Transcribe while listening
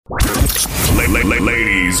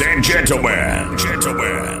Ladies and gentlemen,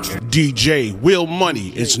 DJ Will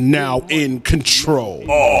Money is now in control.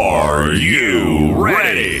 Are you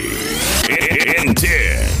ready? In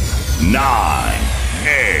 10, 9,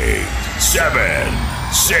 8, 7,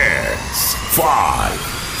 6, 5,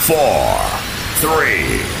 4,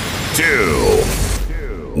 3, 2,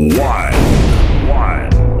 1.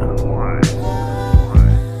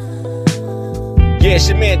 Yeah, it's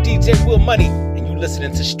your man DJ Will Money, and you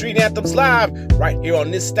listening to Street Anthems Live right here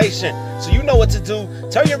on this station. So you know what to do.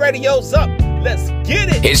 Turn your radios up. Let's get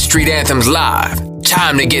it. It's Street Anthems Live.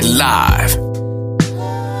 Time to get live.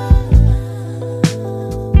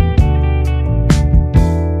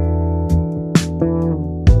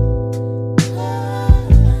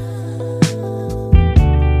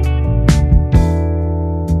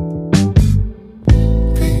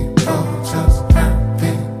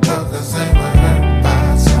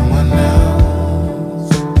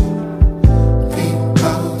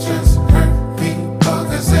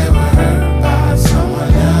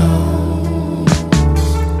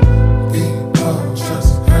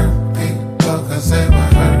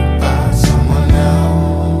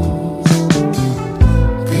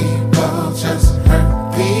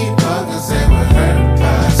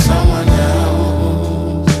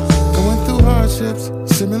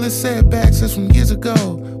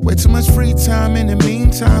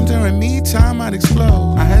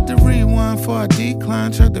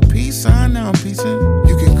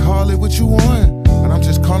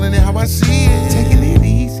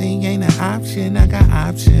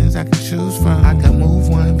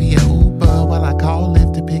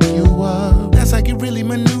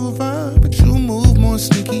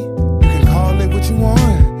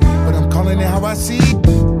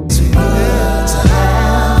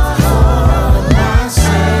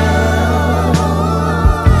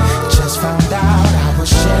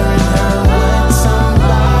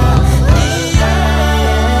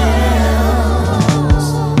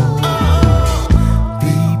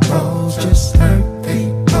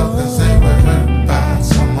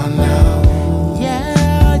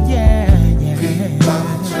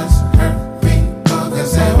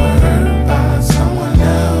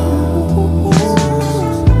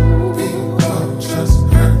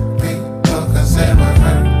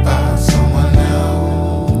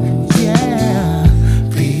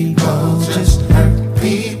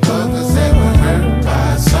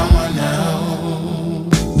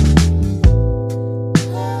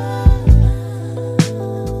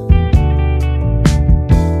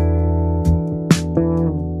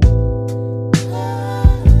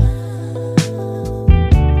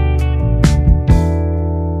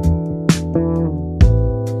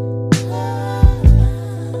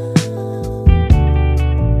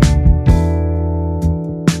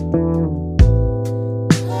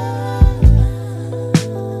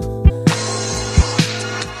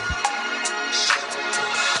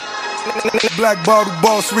 Black Bottle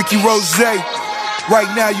Boss, Ricky Rose. Right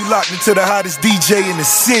now you locked into the hottest DJ in the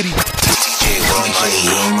city. DJ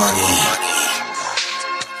Will Money.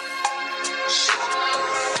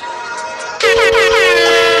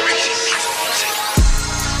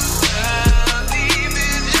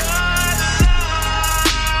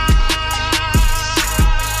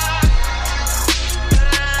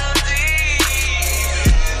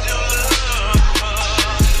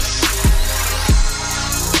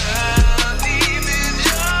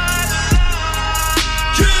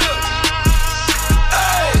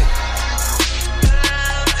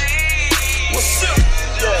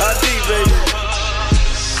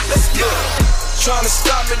 Trying to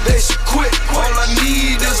stop me, they should quit. All I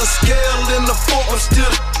need is a scale and a fork. I'm still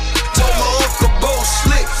told my Uncle Bo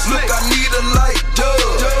slick. Look, I need a light dub.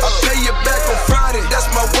 I pay you back on Friday. That's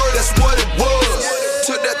my word, that's what it was.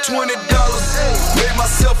 Took that $20, made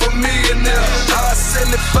myself a millionaire. I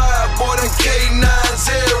 75, boy, that K9's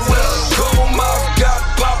everywhere. Gold mouth, got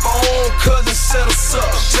pop, my own cousin set us up.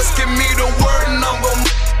 Just give me the word and I'm gon'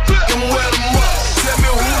 and wear them up. Tell me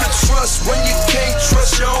who to trust when you can't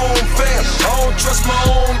trust your own fam. I don't trust my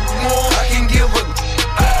own more. I can give a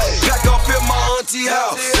back off at my auntie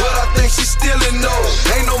house, but I think she still in no.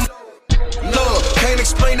 Ain't no love, can't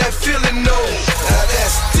explain that feeling no. Now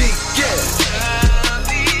that's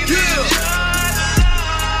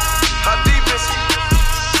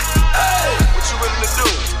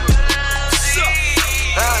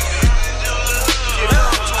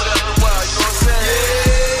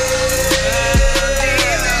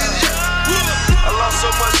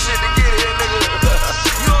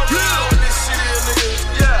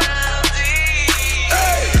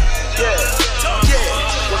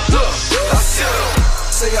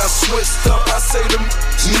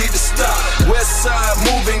need to stop. West side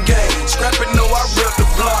moving gang, scrapping, no, I rep the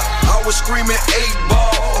block. I was screaming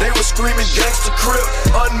 8-ball, they were screaming gangster crib.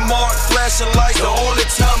 Unmarked, flashing lights, the only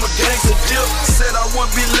time a gangster dip. Said I would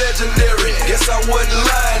be legendary, guess I wasn't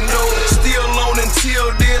lying, no. Still on until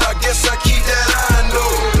then, I guess I keep that eye, no.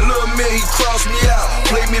 Lil' man, he crossed me out,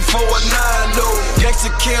 played me for a 9, no. Gangster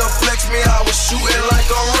kill, flex me, I was shooting like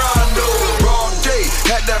a Rondo. Broad day,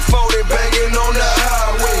 had that 40 banging on the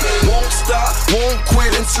highway. Won't stop, won't quit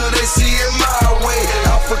until they see it my way.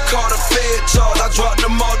 Alpha Carter Fed charge, I dropped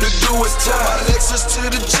them all to do is time. My Lexus to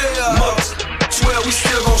the jail, 12, we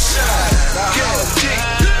still gon' shine.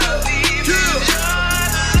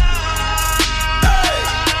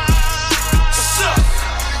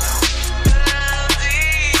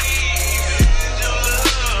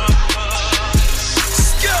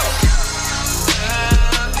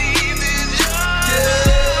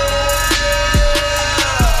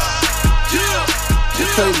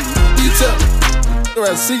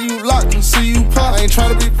 I see you locked and see you pop. I ain't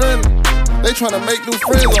tryna be friendly. They tryna make new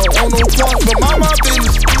friends on no part, but mind my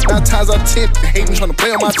business. 9 times out of 10, hating tryna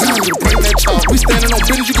play on my time to bring that chalk. We standing on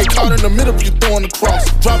business, you get caught in the middle if you throwing the cross.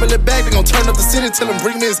 Dropping it back, they gon' turn up the city, tell him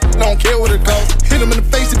bring this. I don't care what it costs. Hit him in the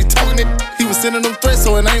face if he talking it. He was sending them threats,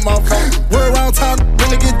 so it ain't my fault. We're around town,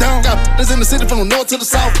 really get down. Got this in the city from the north to the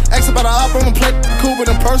south. Ask about an op, I'ma play cool, but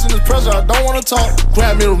in person is pressure. I don't wanna talk.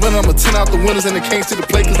 Grab me a rental, I'ma 10 out the windows and they can't see the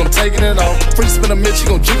play cause I'm taking it off. Free spin a mitch, he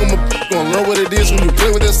gon' jiggle my gonna learn what it is when you play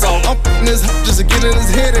with this song. I'm in this just to get in his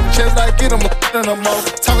head. Every chance I get, I'm in them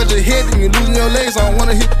off. Talking to your head, and you losing your legs. I don't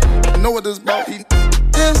wanna hit. I know what this about. He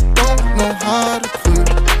just don't know how to quit.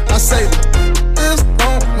 I say, just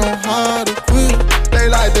don't know how to quit. They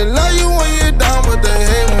like to love you when you're down, but they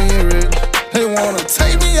hate when you're rich. They wanna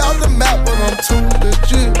take me off the map, but I'm too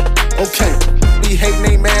legit. Okay, he hating,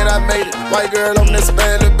 ain't mad, I made it. White girl on this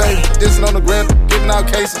bad little baby. Dissing on the ground, giving out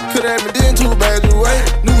cases. Coulda had me doing too bad, you wait.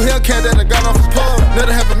 New Hellcat that I got off his plug.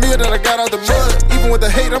 Another $500,000 that I got out the mud. Even with the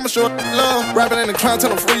hate, I'ma show love. Rapping in the crowd, tell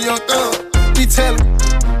them free young thug. Be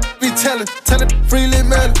telling, freely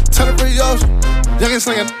melon, tell it free ocean. Young and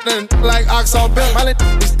slinging like ox all belly. My little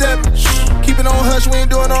be stepping, keep it on hush, we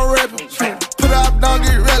ain't doing no rapping. Put it up, down,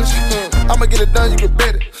 get relish. I'ma get it done, you can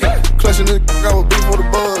bet it. Clutching this, I was beef for the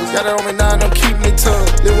buzz. Got it on me now, and I'm keeping it tough.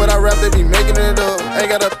 Live what I rap, they be making it up. Ain't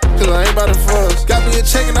got up, cause I ain't about to fuss. Got me a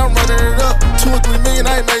check and I'm running it up. 2 or 3 million,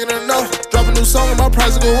 I ain't making enough. Drop a new song and my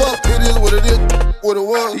price will go up. It is what it is, what it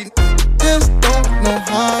was. He just don't know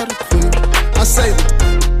how to quit. I say,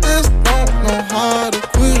 just don't know how to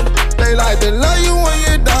quit. They like to love you when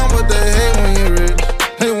you're down, but they hate when you're rich.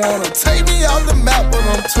 They wanna take me off the map, but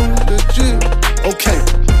I'm too legit. Okay.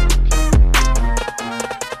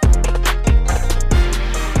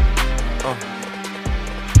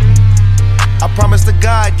 I promise to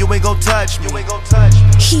God, you ain't gon' touch me.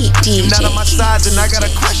 Heat DJ. Not on my side, then I got a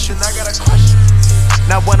question.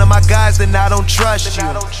 Not one of my guys, then I don't trust you.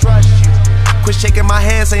 Quit shaking my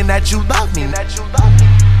hand, saying that you love me.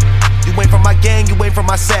 You ain't from my gang, you ain't from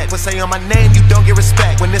my set. When say on my name, you don't get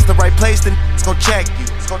respect. When it's the right place, then it's gon' check you.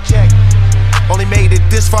 Only made it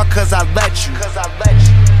this far cause I let you.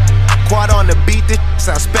 Quad on the beat, this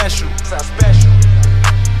sound special.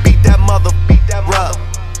 Beat that mother, rub.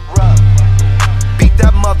 Beat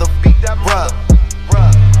that mother, rub. Beat that mother,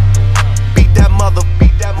 rub. Beat that mother,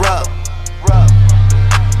 rub.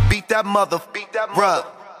 Beat that mother, rub.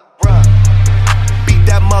 Beat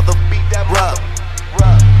that mother, rub.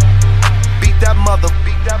 Beat that mother,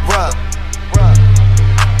 rub.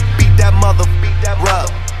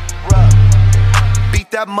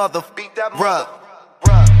 Beat that mother, rub.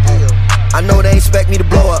 I know they expect me to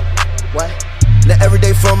blow up. What? Now every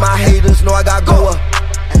day from my haters know I got go up.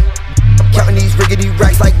 Counting these rickety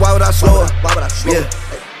racks like why would I slow up? Yeah.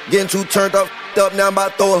 Getting too turned up now I'm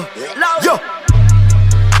about to throw her. Yo.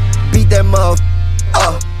 Beat that mother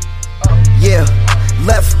up. Yeah.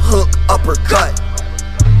 Left hook, uppercut.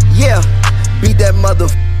 Yeah. Beat that mother.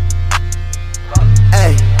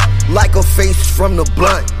 Ay. Like a face from the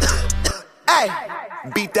blunt. Ay.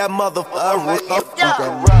 Beat that mother. Beat that mother.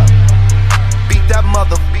 Rub. Beat that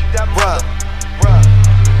mother. Rub.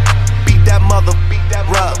 Beat that mother,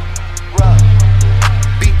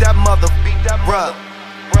 rub.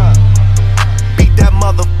 Beat that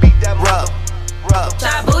mother, rub.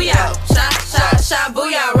 Shabuya,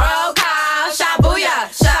 shabuya, roll call. Shabuya,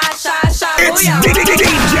 shabuya. It's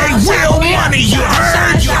DJ Will Money, you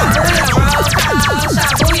heard?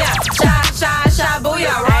 Shabuya,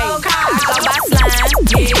 shabuya, roll call. Go by slime,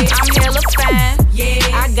 yeah. I'm hella fine,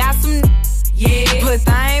 yeah. I got some, yeah. But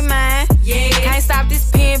I ain't mine, yeah. Can't stop this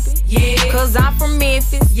pimpin', yeah. Cause I'm from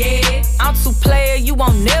Memphis, yeah. I'm too player, you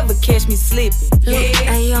won't never catch me slipping. Look,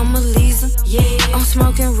 ayo, yeah. I'm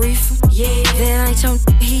smoking reefer, yeah. That ain't your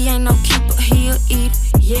he ain't no keeper, he a eater,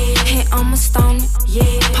 yeah. And I'm a stoner,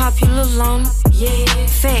 yeah. Popular loner, yeah.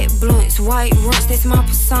 Fat blunts, white runs, that's my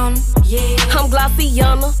persona, yeah. I'm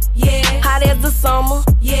Glossiana, yeah. Hot as the summer,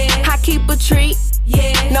 yeah. I keep a treat,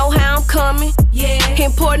 yeah. Know how I'm coming, yeah.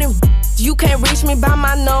 Important, you can't reach me by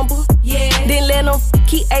my number, yeah. Then let him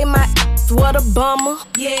he ate my ass, what a bummer,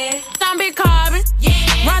 yeah. Some big carbon,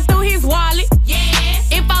 yeah. Run through his wallet, yeah.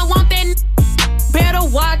 If I want that, better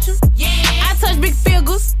watch him, yeah. I touch big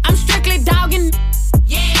figures, I'm strictly dogging,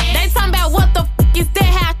 yeah. They talking about what the is that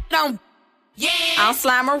how don't, yeah. I'm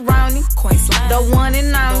Slime around him, the one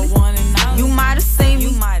and only. You might have seen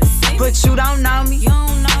me, but you don't know me.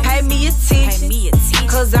 Pay me attention,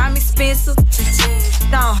 cause I'm expensive.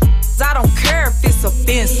 No, I don't care if it's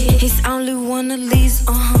offensive. It's only one of these,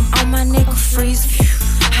 on my nigga freeze.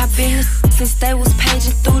 I been since they was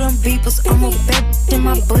paging through them beepers. I'm a bad in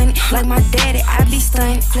my bunny, like my daddy, I be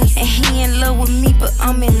stunning. And he in love with me, but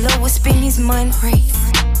I'm in love with spending his money.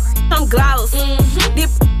 I'm gloss, dip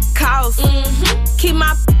cows, keep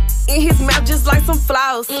my in his mouth just like some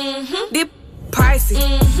flowers. Dip pricey,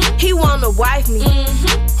 he wanna wife me.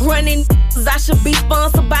 Running, I should be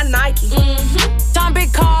sponsored by Nike. Some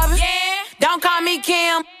big carbon, yeah. Don't call me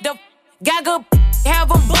Kim. The got good, have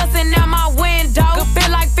them bustin' out my window. Could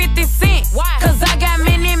feel like 50 Cent. Why? Cause I got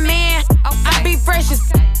many men. I be fresh as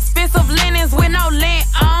expensive linens with no lint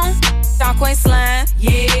on. Y'all Queen Slime,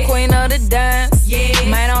 yeah. Queen of the dance, yeah.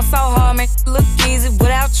 Man, I'm so hard, make it look easy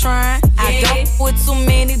without trying. Yeah. I don't with too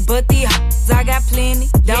many, but the I got plenty.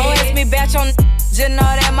 Don't ask me about your just know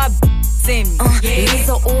that my send me.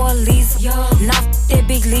 Lisa or Lisa, not that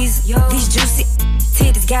big Lisa. These juicy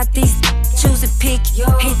titties got these choose a pick.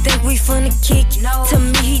 He think we finna kick. To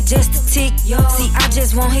me, he just a tick. See, I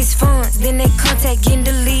just want his fun. Then they contact getting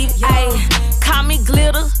deleted. Ayy, call me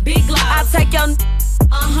glitter. Big love. I take your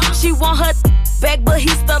She want her back, but he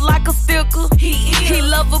stuck like a sticker. He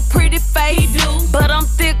love a pretty face, he do. But I'm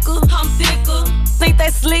thicker. Think they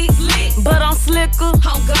sleep, but I'm slicker.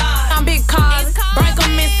 Oh God, I'm big cars. Break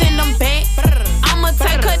them and send them back. I'ma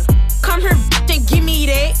take her, come here and give me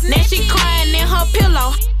that. Now she crying in her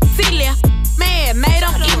pillow. Celia, mad, made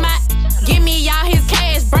him eat my. Give me all his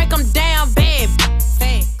cash, break them down bad.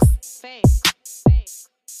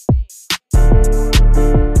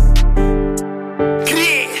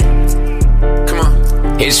 Come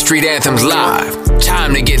on. It's Street Anthems Live.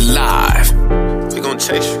 Time to get live. We gon'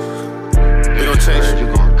 chase you. We gon' chase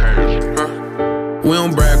you. We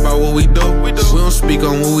don't brag about what we do. We don't speak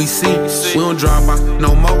on what we see. We don't drive by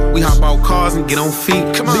no more. We hop out cars and get on feet.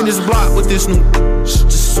 Been this block with this new.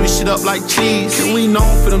 Just switch it up like cheese. And we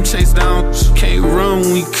known for them chase down. Can't run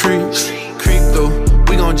when we creep. Creep through.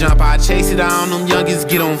 We gon' jump out, chase it down. Them youngins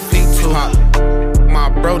get on feet too. My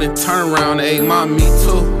bro then turn around and ate my meat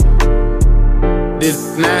too.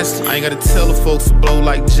 This nasty. I ain't gotta tell the folks to blow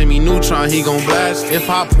like Jimmy Neutron. He gon' blast. If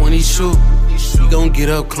I point, he shoot. He gon' get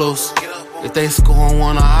up close. If they score on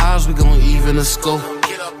one of ours, we gon' even the score.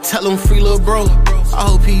 Tell him free little bro. I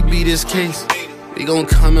hope he beat his case. We gon'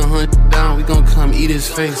 come and hunt down. We gon' come eat his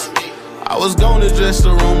face. I was gonna dress the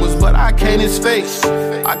rumors, but I can't his face.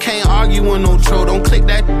 I can't argue with no troll. Don't click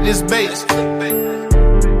that, this bait.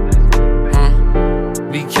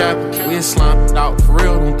 Be capping. We ain't slimed out for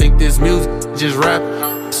real. Don't think this music, just rap.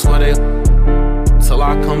 Swear they till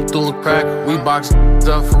I come through and crack. We boxed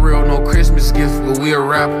up for real, no Christmas gift, but we a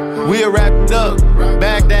rap. We a wrapped up,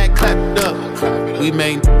 bag that clapped up. We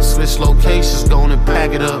made switch locations, gonna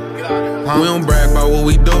pack it up. We don't brag about what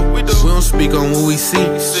we do. We don't speak on what we see.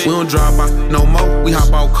 We don't drive by no more. We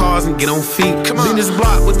hop out cars and get on feet. Been this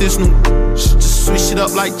block with this new. Just switch it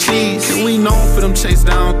up like cheese. And we known for them chase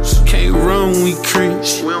down. Can't run when we creep.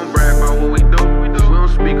 We don't brag about what we do. We don't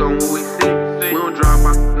speak on what we see. We don't drive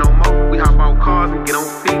by no more. We hop out cars and get on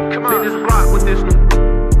feet. Been this block with this new.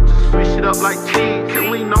 Just switch it up like cheese.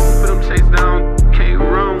 And we known for them chase down. Can't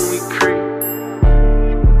run when we creep.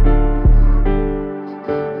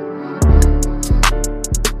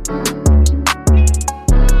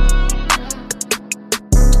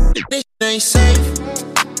 This ain't safe.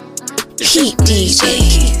 Heat DJ.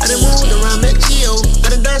 I done moved around that Geo.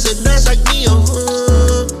 Gotta dance like Neo.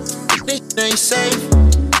 This ain't safe.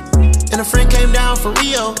 And a friend came down for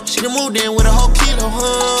Rio. She done moved in with a whole kilo.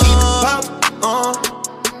 Keep it pop,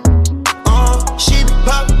 she be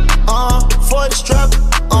pop, for the strap,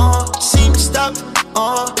 seem to stop,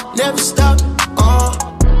 never stop,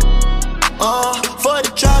 for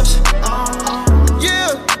the drops,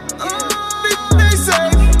 yeah. They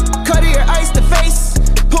say, cut your ice to face,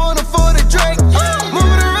 pulling them for the drink,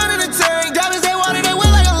 moving around in the tank, diamonds they wanted, they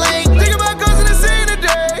went like a lake. Think about cause in the scene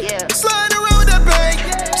today, slide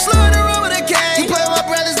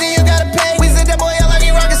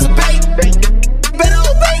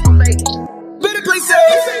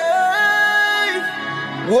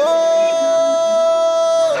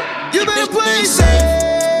nigga play safe.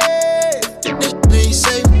 This ain't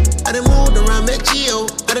safe. I done moved around, met Gio.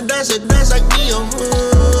 I done dance like Neo.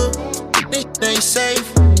 This ain't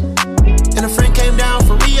safe. And a friend came down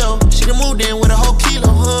for Rio. She done moved in with a whole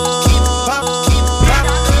kilo.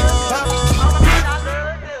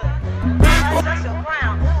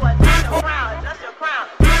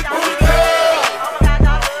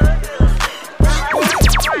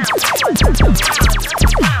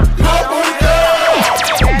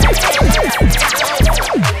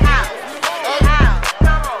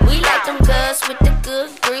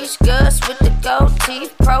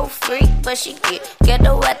 Pro freak, but she get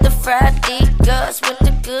ghetto at the Friday. Girls with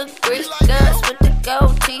the good grease, girls with the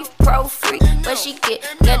gold teeth. Pro freak, but she get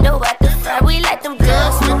ghetto at the Friday. We like them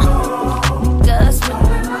girls with the girls with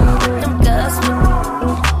them girls with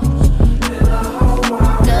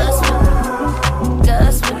girls with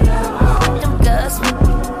girls with them girls with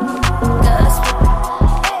girls with.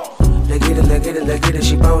 Let's get it,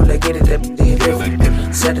 she bold, let's get it, that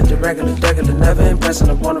different. Set it to regular, never impressing,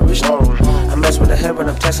 I wanna reach no. I mess with her head when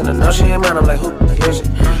I'm testing her, no she ain't mine, I'm like, who is it?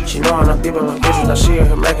 She know I'm not people, my business, I see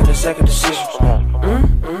her making the second decision.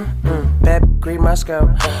 Bad green my scalp.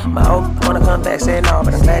 My old wanna come back, say no,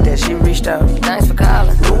 but I'm glad that she reached out. Thanks for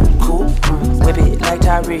calling. Cool, whip it like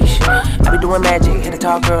Tyrese. I be doing magic, hit a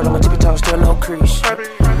tall girl on my tippy toes, still no crease.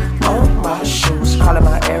 On my shoes, call it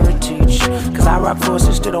my heritage. Cause I rock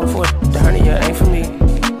forces, still don't force. The hernia ain't for me.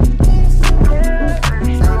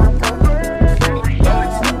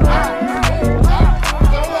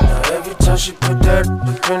 Every time she put that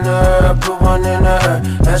in her, I put one in her.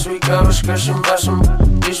 As we go, discussion about some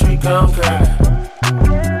bitch we gon' care.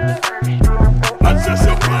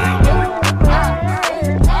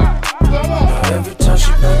 Every time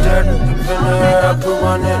she put that in her, I put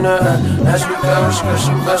one in her. As we go,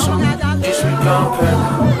 discussion about some bitch we gon' care.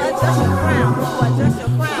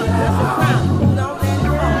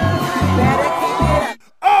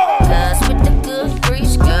 Girls with the good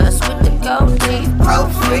grease, girls with the gold teeth. Pro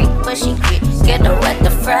freak, but she get her at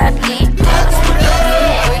the Friday. Girls with the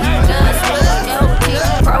good grease, girls with the gold teeth.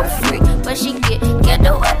 Pro freak, but she get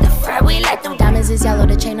her at the Friday. We like them diamonds is yellow,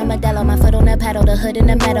 the chain on Modelo, my foot on the pedal, the hood in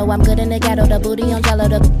the meadow. I'm good in the ghetto, the booty on jello,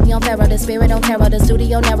 the on Pharaoh, the spirit on tarot, the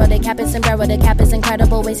studio narrow, the cap is sombrero, the cap is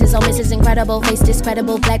incredible, waist on misses incredible, face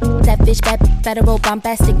discredible, black that bitch bad, federal,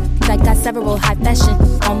 bombastic, like got several high fashion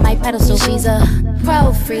on my pedestal. She's a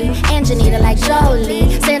pro free, Angelina like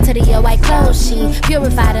Jolie, Santa Dior white clothes, she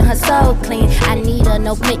purified and her soul clean. I need her,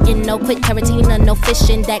 no clicking, no quick Tarantino, no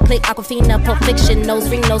fishing, that click Aquafina, Pulp Fiction, nose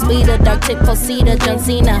ring, nose bleeder, dark tip, Posita, John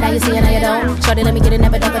Cena. Now you see it, now you don't. Shorty, let me get it,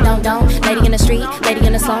 never don't. Lady in the street, lady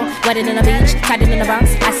in the slum, wedded in the beach, tied it in the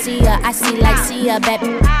Bronx. I see her, bad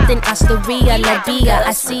then Osteria, Labia.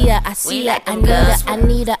 I see her, I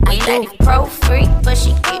need her, I do. Pro freak, but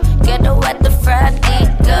she get her at the Friday.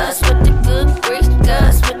 Girls with the good grease,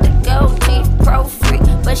 girls with the gold teeth. Pro freak,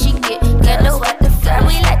 but she get her at the Friday.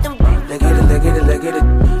 We like them. Let's get it.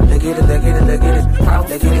 Pro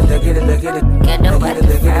freak, get her at the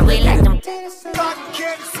Friday. We like them.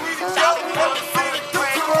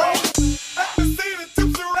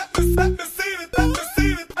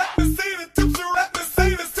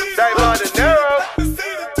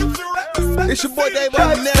 It's your boy Dave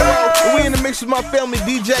Nero, and we in the mix with my family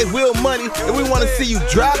DJ Will Money, and we want to see you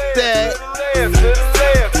drop that. To the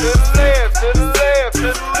left, to the left, to the left, to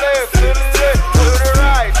the left, to the left, to the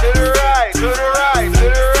right, to the right, to the right, to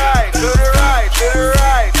the right, to the right, to the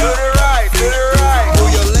right, to the right, to the right.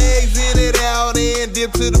 Move your legs in and out and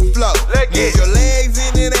dip to the floor. Move your legs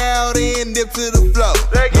in and out and dip to the floor.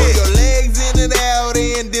 Move your legs in and out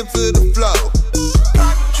and dip to the floor.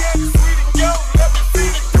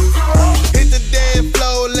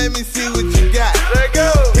 Let me see what you got. Let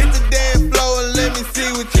go. Hit the damn floor and let me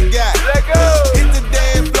see what you got. Let go. Hit the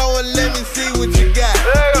damn floor and let me see what you got.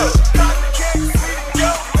 Let go.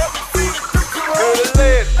 To the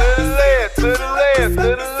left, to the left, to the left, to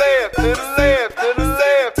the left, to the left, to the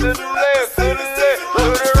left, to the left, to the left,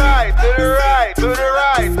 to the right, to the right, to the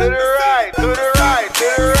right, to the right, to the right, to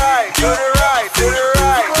the right, to the right, to the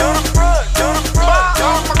right, to the front, to the front, to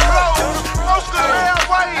the front, most of the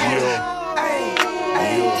halfway.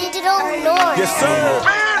 Yes, sir.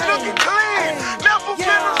 Man, looking clean. Never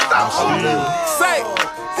been a stop. Say.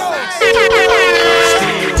 Still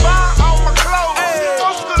on my clothes.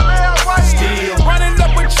 Most of the halfway. Still running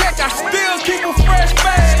up a check. I still keep a fresh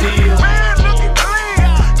bag. Man, looking clean.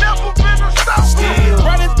 Never been a stop. Still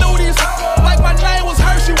running through this like my name was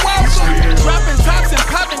Hershey Walker. Dropping tops and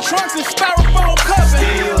popping trunks and styrofoam cups.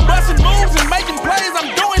 Busting moves and making plays.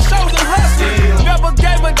 I'm doing shows and hustling. Never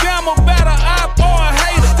gave a damn about an op or a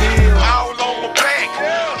hater. All on my back,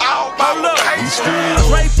 all my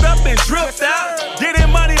Draped up and dripped out.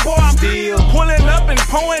 Getting money, boy, I'm pulling up and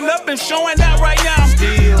pulling up and showing out right now.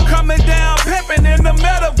 I'm coming down, pimping in the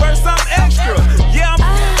metaverse, I'm extra. Yeah, I'm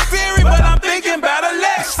theory, but I'm thinking about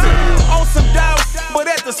Alexa. On some doubt, but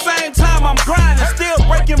at the same time, I'm grinding. Still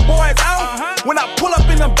breaking boys out when I pull up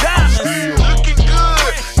in them diamonds. Looking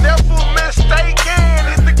good, never mistaken.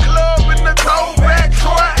 It's the club in the throwback,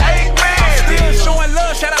 Troy Aikman. Still showing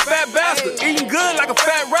love, shout out Fat Bastard. Eating good like a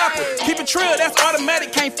fat rapper. Keep it trill, that's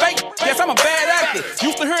automatic, can't fake it. Yes, I'm a bad actor.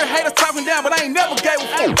 Used to hear haters talking down, but I ain't never gave a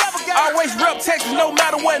fuck. Always rep Texas, no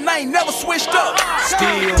matter what, and I ain't never switched up.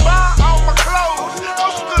 Still buy all my clothes,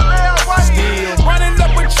 used to lay away. Still running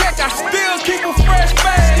up a check, I still keep a fresh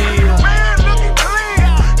bag. Still man looking clean,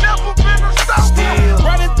 never been a stop. Still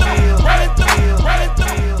running through, running through, running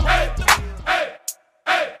through, running through.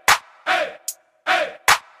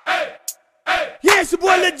 Yeah, it's your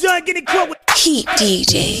boy Lil Jon getting crunk with Heat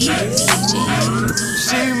DJ.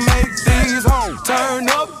 She make these hoes turn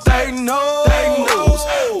up, they know.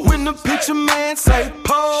 When the picture man say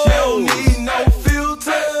pose, she don't need no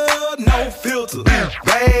filter, no filter.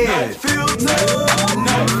 Bad. No filter,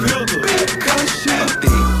 no filter. Because she a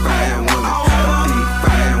thick fine woman, thick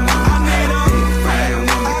fine woman. I need a thick fine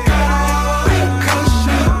woman. Because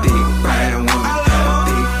she a thick fine woman,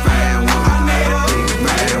 thick fine woman. I need a thick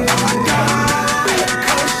fine woman.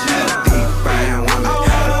 Because she a thick fine woman,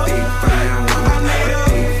 thick fine woman. I need a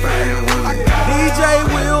thick fine woman. DJ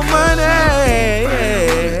Will Money.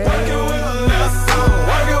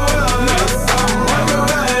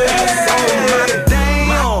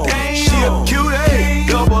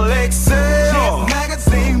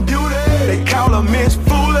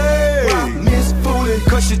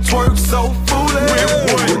 She twerk so foolish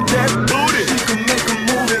with that booty. She can make a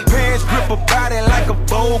movie. Pants grip her body like a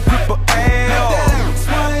bowl grip her ass.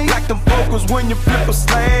 Like them vocals when you flip a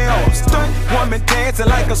slam. Stunt woman dancing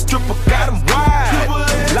like a stripper, got 'em wide.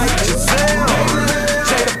 Like Giselle,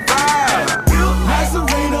 Jada 5,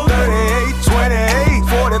 38, 28,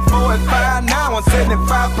 44 and 5. Now I'm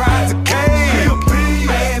 75 pounds of K.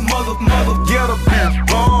 Bad mother, get a bitch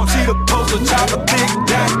bomb. She the poster child of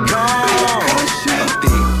thick.com.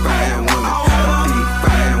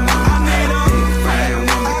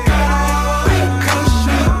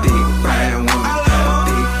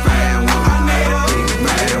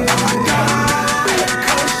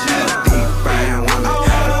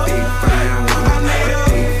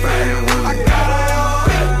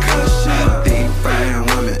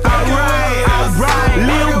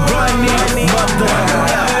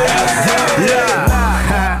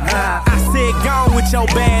 Your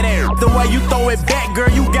bad ass. The way you throw it back, girl,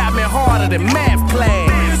 you got me harder than math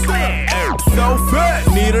class. So fat,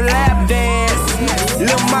 need a lap dance.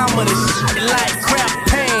 Lil' mama, the shit like crap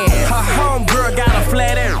pants. Her homegirl got a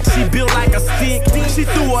flat ass. She built like a stick. She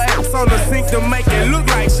threw her ass on the sink to make it look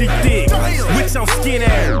like she thick. With your skin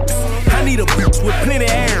ass. I need a bitch with plenty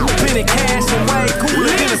air, plenty cash and way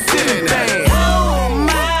cooler than a ceiling fan.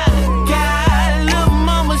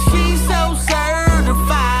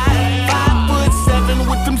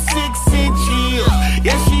 With them 6-inch heels.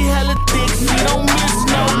 Yeah, she hella thick, she don't miss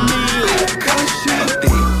no meal. Cause she a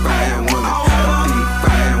thick fine woman, thick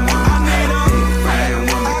fine woman. I need a thick fine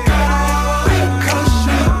woman. Cause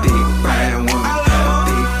she a thick fine woman,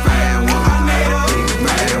 thick fine woman. I need a thick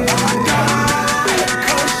fine woman.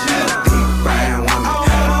 Cause she a thick fine woman,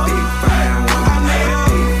 thick fine woman. I need a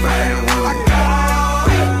thick fine woman.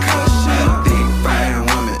 Cause she a thick fine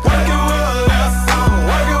woman. Work it with a left song,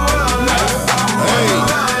 work it with a left song.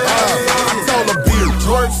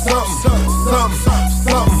 Something.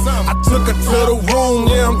 I took her to the room,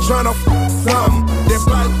 yeah, I'm tryna something. They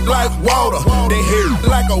like water, they hit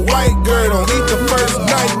like a white girl. Don't eat the first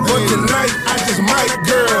night, but tonight I just might,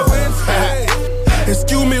 girl.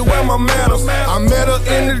 Excuse me, where my manners? I met her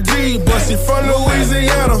in the D, but she from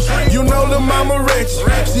Louisiana. You know the mama rich,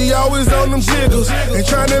 she always on them jiggles. Ain't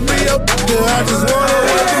tryna be a girl, I just wanna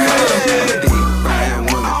welcome her.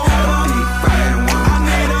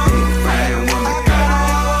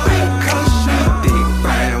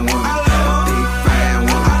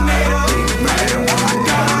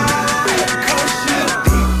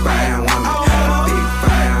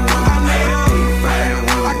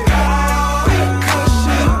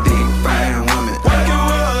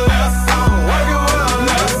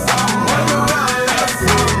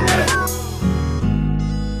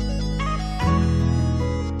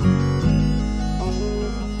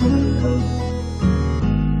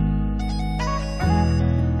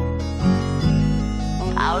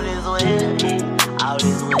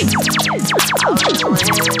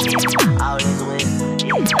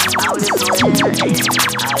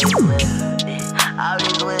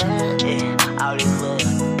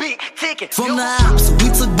 From the ops, we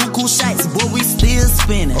took buku shots, boy, we still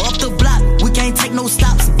spinning. Up the block, we can't take no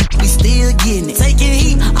stops, we still getting it. Taking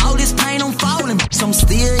heat, all this pain I'm falling, I'm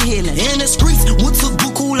still healing. In the streets, we took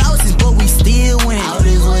buku losses, but we still winning. All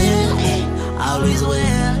is well, yeah. All is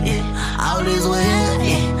well, yeah. All is well,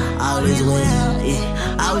 yeah. All is well,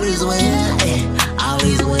 yeah. All is well, yeah. All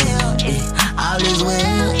is well, yeah. All is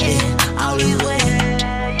well, yeah. All is well.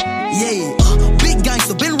 Yeah, big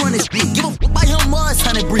gangster, been running big. Give a f by him, Mars,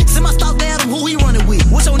 100 bricks. In my stock, they him, who he running with.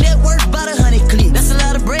 What's your net worth? About 100 clips. That's a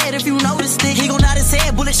lot of bread if you know the stick. He gon' nod his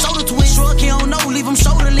head, bullet shoulder twist. Shrug, he don't know, leave him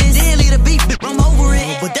shoulderless. Then leave the beat, I'm over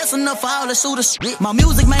it. But that's enough for all the shooter shit. My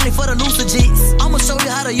music mainly for the looser jits. I'ma show you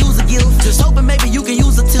how to use a gift. Just hoping maybe you can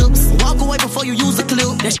use the tips. Walk away before you use the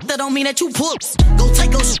clip. That shit that don't mean that you poops. Go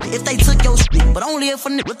take your shit if they took your shit. But only if a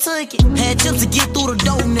nigga took it. Had chips to get through the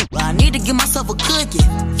door, nigga. I need to give myself a cookie.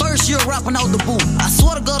 First year rapping out the booth. I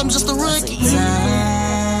swear to God, I'm just a rookie.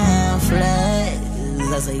 Time flies.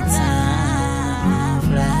 I say time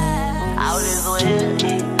flies. All is well,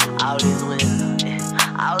 yeah. All is well, yeah.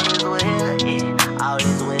 All is well, yeah. All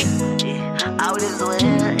is well, yeah. All is well,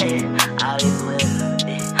 yeah. All is well,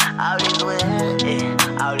 yeah. All is well,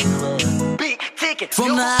 yeah. All is well. Big ticket.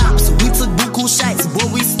 From the ops, we took buku shots, boy,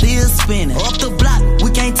 we still spinning. Up the block,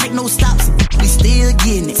 we can't take no stops, we still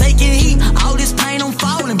getting it. Taking heat, all this pain I'm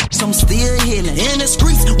falling, I'm still healing. In the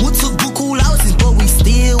streets, we took buku losses, but we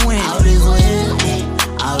still winning. All is well, yeah.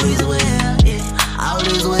 All is well, yeah. All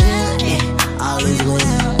is well, yeah. All is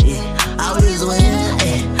well, yeah. All is well,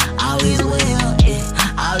 yeah. All is well, yeah.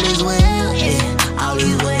 All is well, yeah. All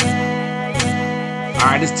is well.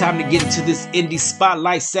 Alright, it's time to get into this indie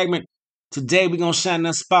spotlight segment. Today we're gonna shine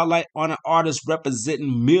that spotlight on an artist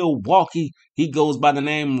representing Milwaukee. He goes by the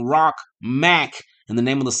name Rock Mac, and the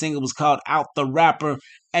name of the single was called Out the Rapper.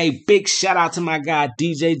 A big shout out to my guy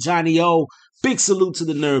DJ Johnny O. Big salute to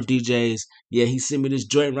the Nerve DJs. Yeah, he sent me this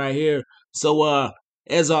joint right here. So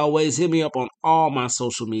as always, hit me up on all my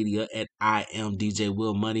social media at I am DJ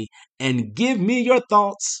Will Money and give me your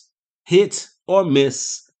thoughts, hit or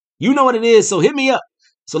miss. You know what it is, so hit me up.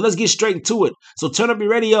 So let's get straight into it. So turn up your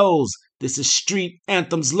radios. This is Street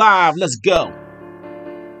Anthems Live. Let's go.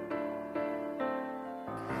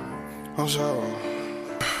 I'm so,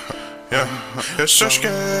 yeah, it's so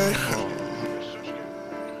scary.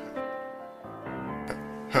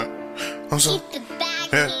 I'm so,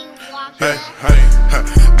 yeah,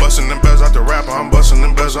 hey, busting them bells out the rapper. I'm busting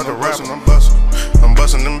them bells out the rapper. I'm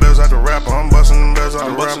busting them bells out the rapper. I'm busting them bells out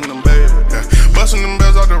the rapper. Busting them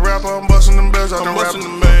bells out the rapper. I'm busting them bells out the rapper.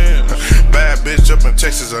 Bad bitch up in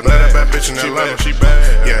Texas, another bad bitch in Atlanta. She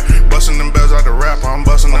bad, yeah. Busting them bells out the rapper. I'm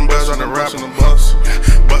busting them bells out the rapper.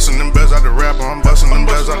 Busting them bells out the rapper. I'm busting them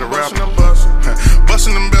bells out the rapper.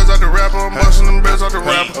 Busting them bells out the rapper. I'm busting them bells out the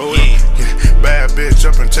rapper. Oh yeah. Bad bitch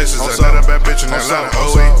up in Texas, another bad bitch in Atlanta.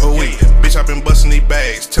 Oh yeah. Bitch, I been busting these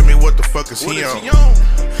bags. Tell me what the fuck is he on?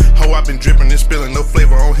 Ho, I been dripping and spilling, no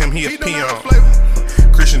flavor on him. He a peon.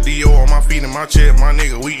 Christian Dior on my feet and my chest, my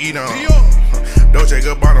nigga, we eat on. Dolce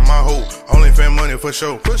Gabbana, my hoe, only fan money for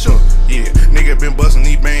sure. Yeah, nigga been busting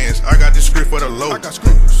these bands. I got this script for the low.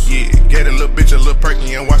 Yeah, get a little bitch a little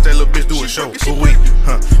perky and watch that little bitch do a show.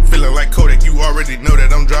 Feeling like Kodak, you already know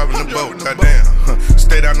that I'm driving the boat. Goddamn,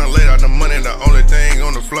 stay down the late on the money, the only thing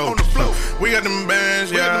on the floor. We got them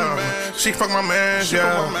bands, yeah. She fuck my man,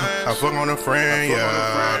 yeah. I fuck on a friend,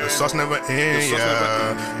 yeah. The sauce never end,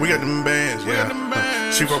 yeah. We got them bands,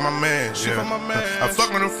 yeah. She fuck my man, yeah. I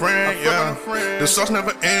fuck on a friend, yeah. The sauce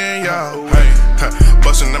never end, yeah. Hey,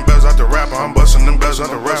 busting them bells out the rapper. I'm busting them bells out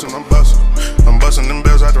the rapper. I'm busting them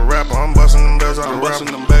bells out the rapper. I'm busting them bells out the rapper.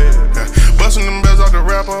 Busting them bells out the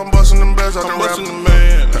rapper. I'm busting them bells out the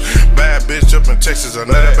rapper. Bad bitch up in Texas,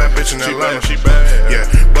 another bad bitch in Atlanta. She bad,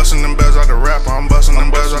 yeah. Busting them bells out the rapper. I'm busting them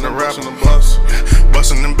bells out the rapper.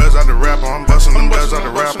 Busting them bells out the rapper. I'm busting them bells out the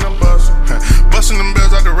rapper. Busting them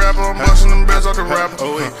bells out the rapper. I'm busting them bells out the rapper.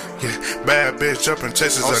 Oh yeah, bad bitch up in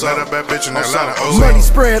Texas, another bad bitch in Atlanta. Money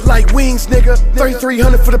spread like wings, nigga.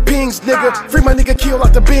 3,300 for the pings, nigga. Free my nigga, kill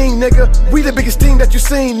out the bean, nigga. We the biggest thing that you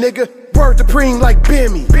seen, nigga. Word to preem like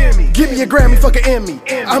Bimmy. Give me a Grammy, fuck a Emmy.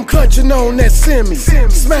 I'm clutching on that semi.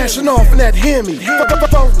 Smashing off in that Hemi.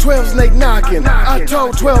 412s and they knocking. I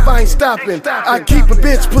told 12 I ain't stopping. I keep a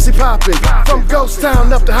bitch pussy popping. From Ghost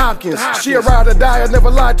Town up to Hopkins. She a ride or die, I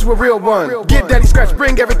never lied to a real one. Get daddy scratch,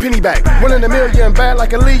 bring every penny back. 1 in a million, bad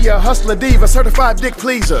like Aaliyah. Hustler diva, certified dick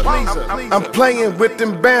pleaser. I'm playing with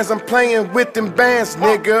them bands, I'm playing with them bands,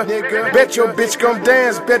 nigga. Bet your bitch gon'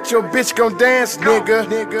 dance, bet your bitch gon' dance,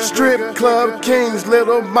 nigga. Strip Club Kings,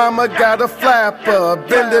 little mama got a flapper.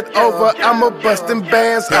 Bend it over, I'ma bust them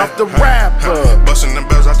bands out the rapper. Busting them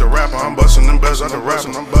bells out the rapper. I'm busting them bells out the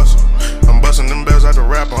rapper. busting them bells out the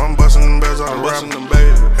rapper. I'm busting them bells out the rapper.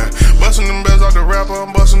 Busting them bells out the rapper.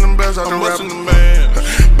 I'm busting them bells out the rapper.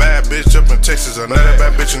 Bad bitch up in Texas. Another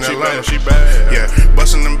bad bitch in Atlanta. She bad. Yeah.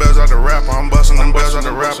 Busting them bells out the rapper. I'm busting them bells out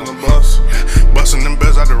the rapper. Busting them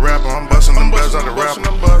bells out the rapper. I'm busting them bells out the rapper.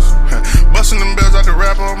 Busting them bells out the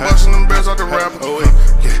rapper. I'm busting them bells out the rapper.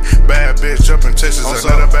 Yeah. Bad bitch up in Texas.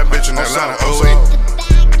 Another bad bitch in Atlanta.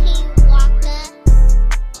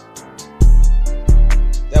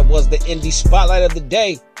 That was the Indie Spotlight of the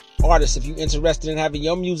Day. Artists, if you're interested in having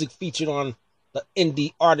your music featured on the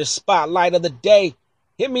Indie Artist Spotlight of the Day,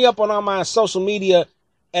 hit me up on all my social media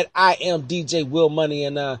at I am DJ Will Money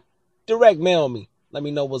and direct mail me. Let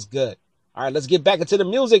me know what's good. All right, let's get back into the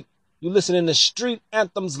music. You listening to Street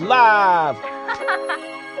Anthems Live.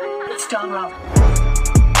 It's John Rock.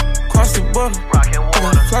 Cross the border,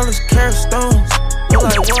 flawless carrot stones, look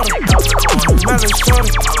like water, melon shorty,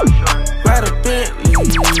 ride a Bentley,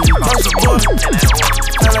 cross the border,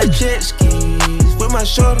 fly like jet skis, with my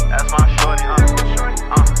shorty. That's my shorty,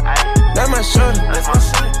 that's my shorty,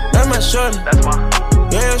 that's my shorty, that's my,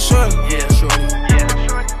 yeah, shorty, yeah, shorty,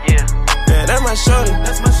 yeah, that's my shorty,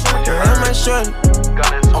 that's my shorty,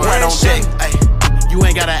 I'm right on deck, ayy, you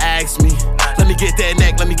ain't gotta ask me. Let me get that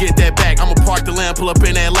neck, let me get that back. I'ma park the lamb, pull up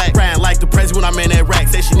in that lack. Crying like the president when I'm in that rack.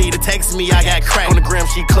 Say she need to text me, I got crack. On the gram,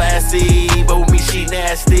 she classy, but with me, she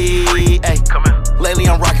nasty. Ay, come in. Lately,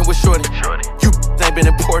 I'm rocking with Shorty. You ain't been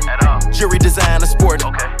important. At all. Jury design, a sport.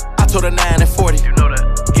 Okay. I told her 9 and 40. You know that.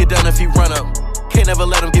 Get done if he run up. Can't never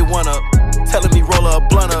let him get one up. Telling me roll her a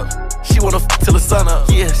blunt up. She wanna till the sun up.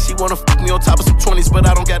 Yeah, she wanna me on top of some 20s, but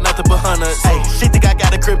I don't got nothing but hundreds. Hey, she think I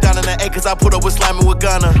got a crib down in the A, cause I put up with slamming with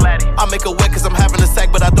Gunna. I make her wet cause I'm having a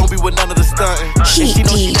sack, but I don't be with none of the stunting. And she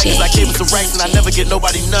know she cause I gave her some racks and I never get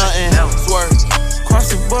nobody nothing. Swerve. Cross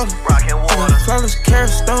the border, flawless carrot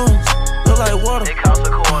stones, look like water,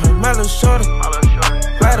 melon shorty,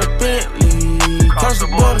 ride a Bentley, cross the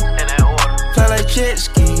border, fly like jet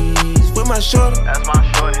skis, with my shorty. That's my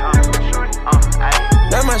shorty,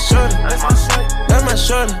 that's my shorty, that's my shorty, that's my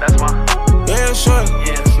shorty, that's my, yeah, shorty,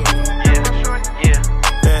 yeah,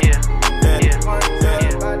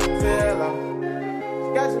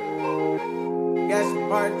 Got some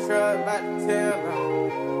Martin truck, about to tell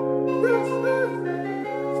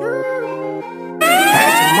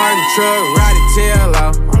Had some Martin truck, ride the tail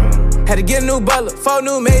off. Had to get a new butler, 4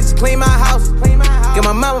 new maids to clean my house. Get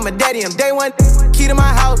my mama, my daddy, I'm day one, key to my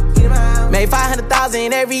house. Made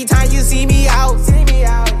 500,000 every time you see me out.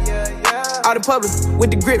 All the public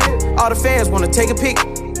with the grip, all the fans wanna take a pic.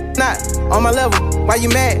 Not on my level, why you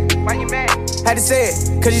mad? Had to say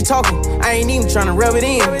it, cause you talking, I ain't even tryna rub it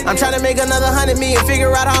in. I'm tryna make another 100 million,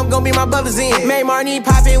 figure out how I'm gonna be my brothers in. Made Marnie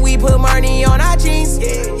poppin', we put Marnie on our jeans.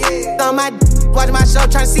 On my watch my show,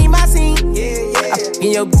 tryna see my scene. I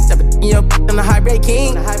in your I'm the heartbreak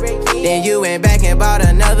king. Then you went back and bought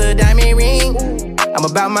another diamond ring. I'm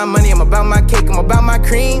about my money, I'm about my cake, I'm about my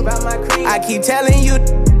cream. I keep telling you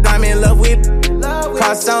I'm in love with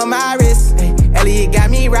cross on my wrist. Elliot got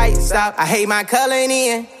me right, stop, I hate my coloring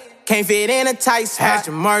in. Can't fit in a tight spot. Had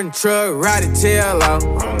your Martin truck, ride the tail off.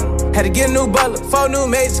 Had to get a new butler, 4 new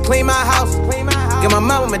maids to clean my house. Get my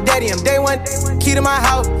mama, my daddy, I'm day one, key to my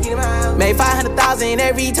house. Made 500,000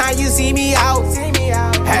 every time you see me out.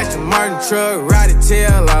 Had your Martin truck, ride the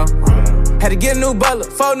tail off. Had to get a new butler,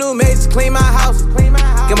 4 new maids to clean my house.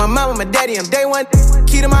 Get my mama, my daddy, I'm day one,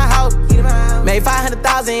 key to my house. Made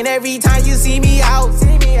 500,000 every time you see me out.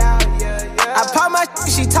 I pop my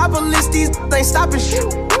she top of list, these ain't stopping shit.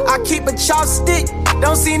 I keep a chopstick,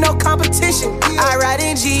 don't see no competition. I ride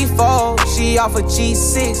in G4, she off a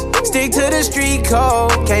G6. Stick to the street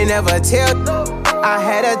code, can't never tell. I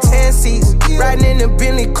had her 10 seats, riding in the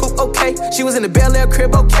Bentley coupe, okay. She was in the Bel Air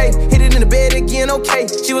crib, okay. Hit it in the bed again, okay.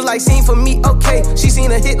 She was like, seen for me, okay. She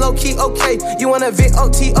seen a hit low key, okay. You wanna Vic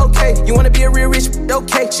OT, okay. You wanna be a real rich,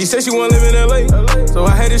 okay. She said she wanna live in LA, so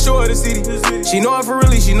I had to show her the city. She know I'm for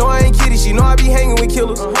really, she know I ain't kidding. She know I be hanging with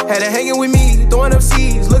killers. Had her hanging with me, throwing up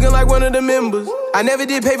seeds, looking like one of the members. I never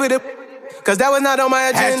did pay for the, cause that was not on my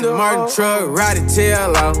agenda. Had your Martin truck, ride the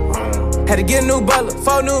tail off. Had to get a new butler,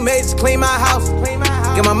 4 new maids to clean my house.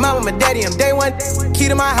 Get my mama, my daddy, I'm day one, key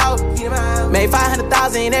to my house. Made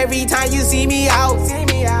 500,000 every time you see me out.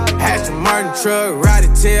 Had your Martin truck, ride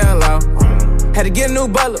the tail off. Had to get a new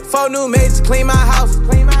butler, 4 new maids to clean my house.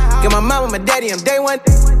 Get my mama, my daddy, I'm day one,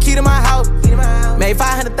 key to my house. Made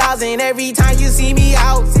 500,000 every time you see me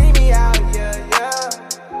out.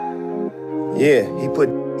 Yeah, he put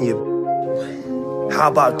you. How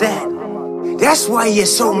about that? That's why you're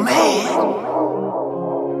so mad.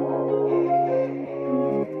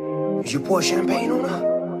 Did you pour champagne on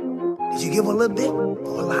her? Did you give her a little bit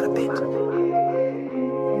or a lot of bit?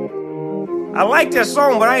 I like that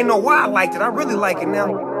song, but I didn't know why I liked it. I really like it now.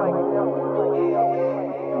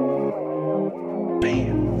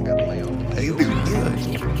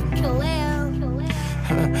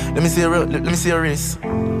 Let me see your wrist.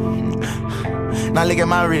 Now look at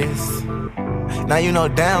my wrist. Now you know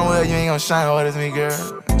damn well you ain't gonna shine hard as me,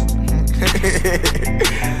 girl.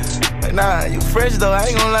 Nah, you fresh though, I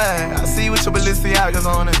ain't gonna lie. I see you with your Balenciagas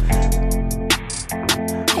on it.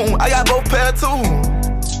 I got both pair too.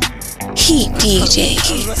 Heat DJ.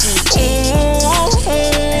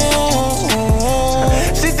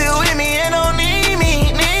 She still with me and don't need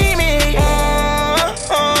me.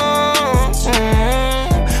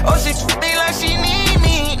 Oh, she me like she need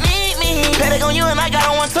me. Pedic on you and I got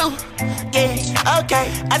on one too. Yeah,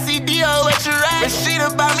 okay. I see Dio at your right.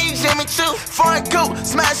 Rashida about me, Jimmy Choo. Foreign coupe,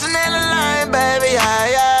 smashing in the line, baby.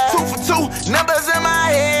 Yeah. 2 for 2, numbers in my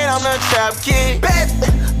head. I'm the trap kid.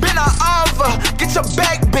 Been all over, get your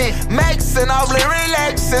back bent. Maxin', I'll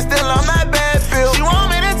relaxing, still on my bed bill. She want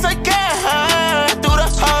me to take care of her through the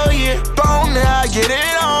whole year. Bone there, I get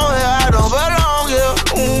it on here. I don't belong here.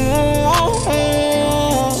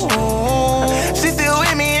 She still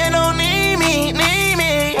with me and don't need me.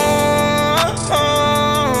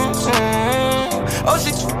 Oh,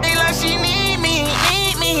 she me like she need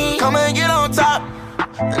me. Come and get on top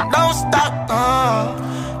and don't stop.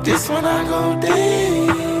 This one I go deep.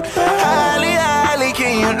 Highly,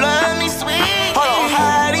 can you love me sweet? Hold on,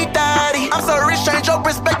 highly. I'm so rich, change your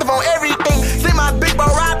perspective on everything. See my big bro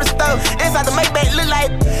robbing stuff. Inside the Maybach look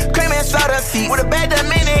like cream and soda seat. With a bad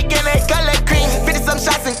Dominic and that color cream. 50 some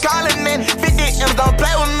shots and calling in. 50 M's don't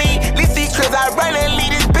play with me. Lizzie Chris, I run and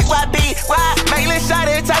lead this big YB. Why? Make this shot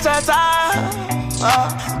it, cha-cha-cha.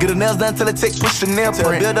 Get her nails done till it take push the nail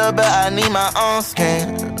print. Build up, but I need my own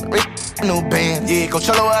skin. New band, yeah,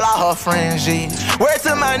 Coachella with all her friends, yeah. Word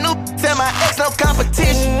to my new, tell my ex no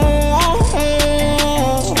competition.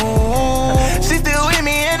 She still with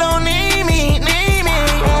me and don't need me.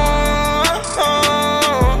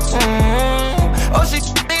 Oh, she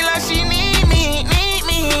me like she need me.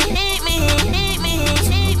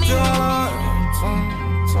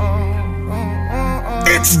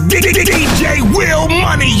 It's DJ Will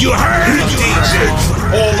Money, you heard? DJs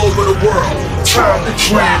all over the world. Time to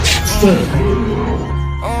transform.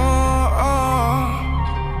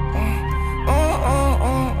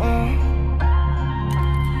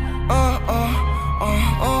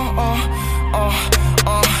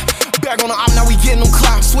 Back on the op, now we getting them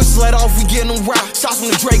clouds. Switches let off, we getting them route. Shots from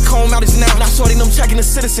the Drake comb out is now. Now shorty them checking the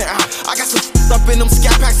citizen out. I got some up in them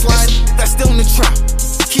scat pack slide. That's still in the trap.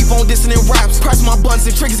 Keep on dissing in raps, press my buttons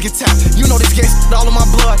and triggers get tapped. You know this game all in my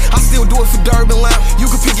blood, I still do it for Durban Lamp. You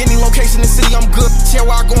can pick any location in the city, I'm good. Share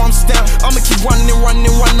where I go, I'm stamped. I'ma keep running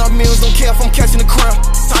up meals, don't care if I'm catching the crown.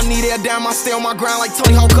 I need air down, I stay on my ground like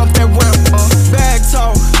Tony Hawk up that ramp. Bag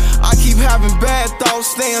talk, I keep having bad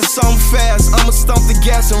thoughts, staying something fast. I'ma stump the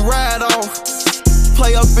gas and ride off.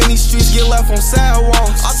 Play up in these streets, get left on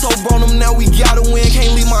sidewalks. I told bro them now we gotta win,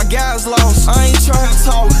 can't leave my guys lost. I ain't trying to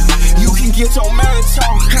talk, you can get your man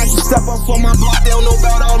talk. Had to step up for my block, they don't know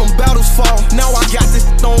about all them battles fall. Now I got this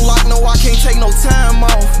on lock, no I can't take no time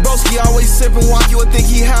off. Broski always sippin' walk, you would think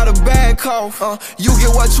he had a bad cough. You get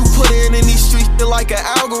what you put in these streets, they're like an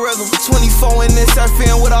algorithm. 24 in this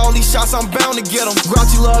FN with all these shots, I'm bound to get them.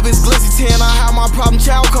 Grouchy love is glizzy 10, I have my problem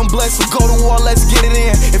child, come bless him. Go to war, let's get it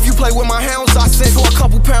in. If you play with my hounds, I say for a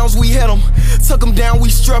couple pounds, we hit them. Took them down, we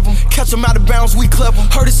strip them. Catch them out of bounds, we clip them.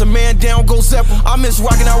 Heard it's a man down, go zip them. I miss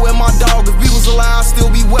rocking out with my dog. If we was alive, I'd still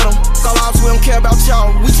be with him. Call ops, we don't care about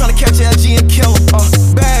y'all. We tryna catch LG and kill him.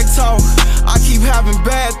 Bag talk, I keep having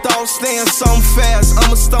bad thoughts, staying something fast.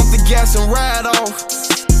 I'ma stump the gas and ride off.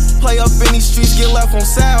 Play up in these streets, get left on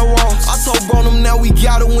sidewalks. I told bro them now we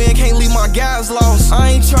gotta win, can't leave my guys lost.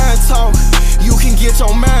 I ain't trying to talk, you can get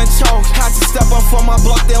your man chalk. Had to step up for my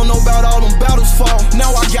block, they don't know about all them battles fall.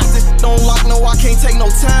 Now I got this on lock, no I can't take no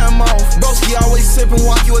time off. Broski always sippin'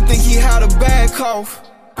 walk, you would think he had a bad cough.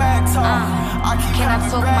 Can I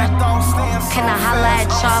talk my thoughts? Can I holla at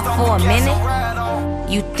y'all for a minute?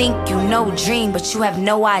 You think you know Dream, but you have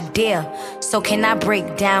no idea. So can I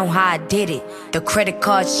break down how I did it? The credit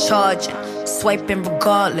card's charging, swiping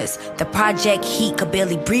regardless. The project heat could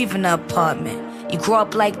barely breathe in the apartment. You grow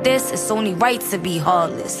up like this, it's only right to be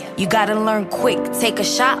heartless. You gotta learn quick, take a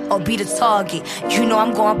shot or be the target. You know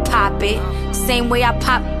I'm gonna pop it, same way I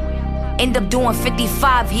pop. End up doing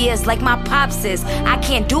 55 years like my pops is. I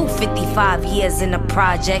can't do 55 years in the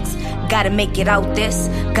projects. Gotta make it out this,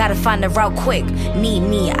 gotta find the route quick. Need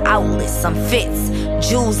me an outlet, some fits,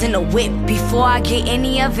 jewels in the whip. Before I get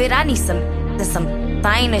any of it, I need some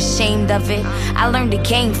I ain't ashamed of it. I learned the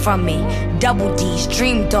game from it. Double D's,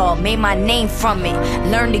 Dream Dog, made my name from it.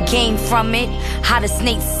 Learned the game from it. How the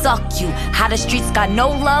snakes suck you. How the streets got no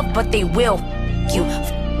love, but they will you.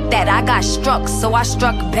 That I got struck, so I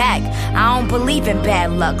struck back. I don't believe in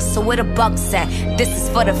bad luck, so where the bucks at? This is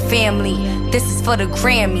for the family, this is for the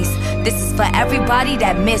Grammys, this is for everybody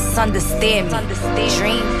that misunderstand me.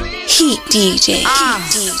 Dream Heat DJ.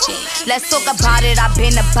 Let's talk about it, I've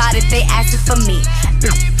been about it, they asking for me.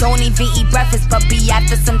 Don't even eat breakfast, but be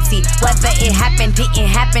after some tea. Whether it happened, didn't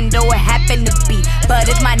happen, though it happened to be. But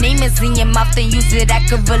if my name is in your mouth, then use it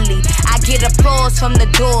accurately. I get applause from the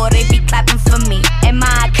door, they be clapping for me. And my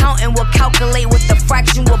accountant will calculate what the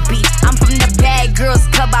fraction will be. I'm from the bad girls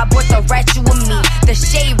club, I brought the ratchet with me. The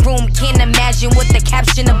shade room, can't imagine what the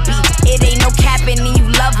caption will be. It ain't no capping and you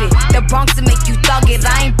love it. The Bronx will make you thug it,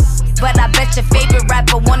 I ain't but I bet your favorite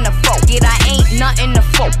rapper wanna folk it. I ain't nothing to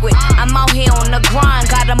folk with. I'm out here on the grind,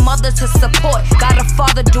 got a mother to support, got a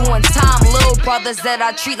father doing time. Little brothers that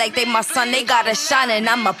I treat like they my son, they gotta shine. And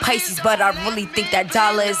I'm a Pisces, but I really think that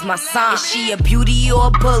dollar is my sign. Is she a beauty or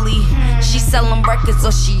a bully? She selling records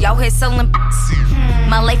or she out here selling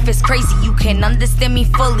my life is crazy, you can't understand me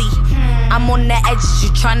fully. I'm on the edges, you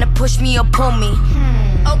tryna push me or pull me.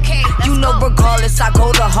 Okay, you know regardless, I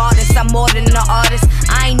go the hardest, I'm more than an artist.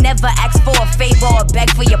 I ain't never asked for a favor or beg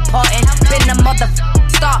for your pardon. Been a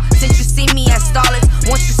star since you see me at Starlets.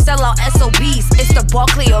 Once you sell out SOBs, it's the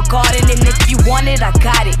Barclay or Garden. And if you want it, I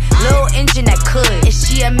got it. Little engine that could. Is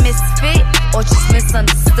she a misfit or just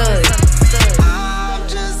misunderstood? I'm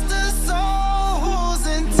just a soul whose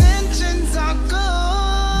intentions are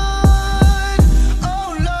good.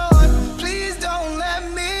 Oh Lord, please don't let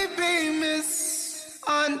me be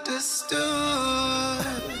misunderstood.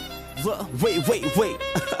 Look, wait.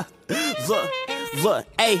 Look,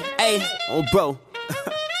 ayy, oh bro.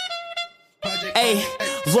 Ayy,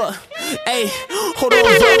 look, ayy, hold on,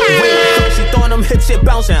 look, wait. She throwing them hip shit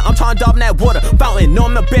bouncing. I'm trying to dub in that water fountain. Know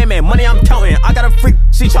I'm the band man, money I'm counting. I got a freak,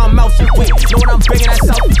 she trying mouth shit. Wait, know what I'm banging that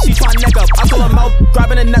south? She trying neck up. I pull her mouth,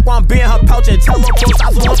 grabbing the neck while I'm being her pouch and tell her bro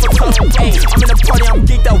stop blowing for close. Ayy, I'm in the party, I'm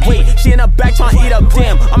geeked up. Wait, she in the back trying to eat up.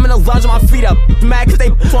 Damn, I'm in the lounge with my feet up. Mad cause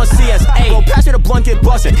they wanna see us. Ayy, bro, pass me the blunt, get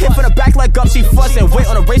bustin'. Hit for the back like up, she fussin'. Wait,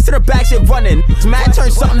 on the race to the back, shit running. Mad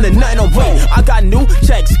turn something to nothing. Wait, I got new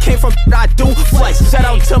checks, came from I do flex. Shout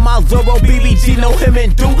out to my little bro BBG, know him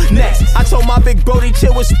and do next. I told my big brody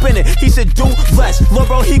chill was spinning, he said do less. Lil'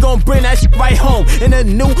 bro, he gon' bring that shit right home in a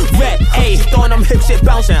new red. Ayy, throwing them hip shit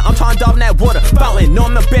bouncing. I'm trying to dub in that water fountain. Know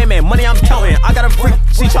I'm the band man, money I'm counting. I got a freak,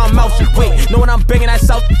 she trying mouth shit. Wait, know what I'm banging that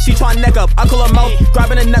south? She trying neck up. I call her mouth,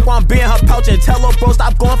 grabbing the neck while I'm being her pouch and tell her bro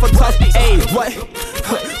stop going for clutch. Ayy, what?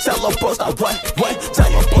 Tell her bro stop what?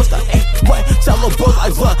 Tell her bro stop ayy, what? Tell her bro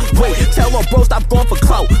like what? Wait, tell her bro stop going for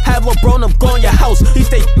clout. Have her bro them go in your house. He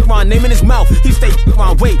stay around, name in his mouth. He stay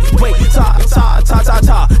around, wait, ta.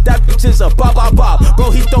 That bitch is a ba.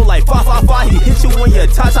 Bro, he throw like fa. He hit you when you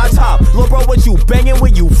ta. Lil' bro, what you banging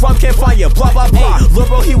when you from? Can't find you, blah. Lil'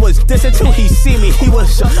 bro, he was dissing till he see me. He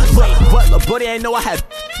was shut. Wait, what? Lil' bro, they ain't know I had.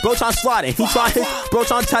 Bro tryna slide it. He tryna hit. Bro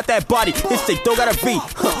tryna tap that body. His stick don't gotta be.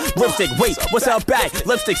 Lipstick, wait, what's up back?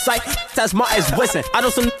 Lipstick, sight. That's my ass wishing. I know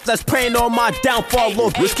some that's praying on my downfall.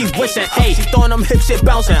 Lil' whiskey wishing. Ayy, she throwing them hip shit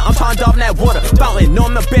bouncing. I'm tryna dub in that water fountain. Know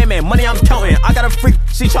I'm the band man, money I'm counting. I got a freak,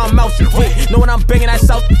 she tryna mouth shit. Wait, know what I'm banging that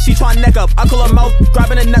south? She tryna neck up. I call her mouth,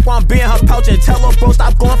 grabbing the neck while I'm being her pouch and tell her bro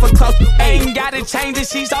stop going for clout. Ain't gotta change it,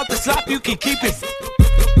 she's off the slop, you can keep it.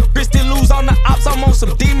 Kristen lose on the ops, I'm on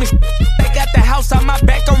some demons. They got the house on my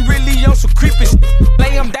back, I'm really on some creeping.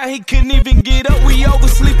 Lay him down, he couldn't even get up, we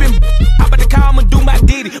oversleeping. Hop in the car, I'ma do my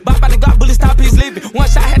ditty. Bop by the Glock, bullet stop his living. One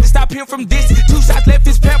shot had to stop him from dissing. 2 shots left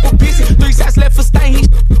his pamper pissing. 3 shots left for stain, he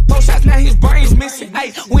 4 shots now his brain's missing.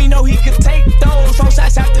 Hey, we know he can take those. 4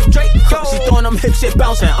 shots out the Drake. She throwing them hip shit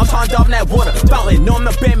bouncing. I'm trying to dub in that water fountain. Know I'm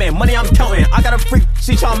the band man, money I'm counting. I got a freak,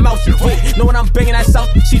 she tryna mouth shit. Wait, know what I'm banging that south?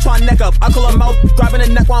 She tryna neck up. I call her mouth, grabbing the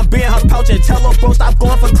neck while I'm being her pouch and tell her bro stop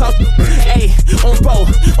going for clout. Ayy, on bro.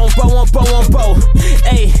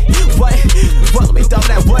 Ayy, what? Let me dub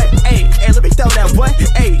that what? Ayy, let me dub that what?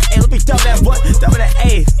 Ayy, let me dub that what? Dub that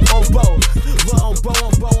ayy, on bro.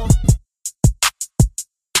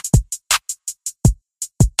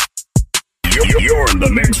 You're in the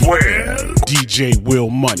mix with DJ Will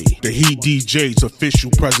Money, the Heat DJ's official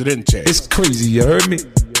presidente. It's crazy, you heard me?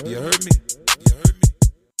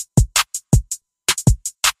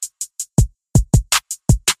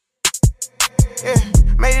 Yeah,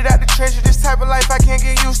 made it out the trenches, this type of life I can't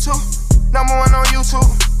get used to. #1 on YouTube,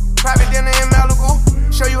 private dinner in Malibu.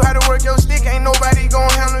 Show you how to work your stick, ain't nobody gon'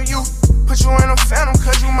 handle you. Put you in a phantom,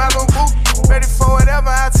 cause you my little boo. Ready for whatever,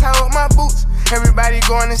 I tie up my boots. Everybody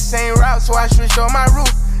going the same route, so I switched on my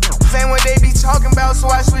route. Same what they be talking about,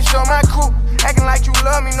 so I switched on my crew. Acting like you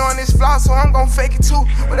love me, knowing this flaw, so I'm gon' fake it too.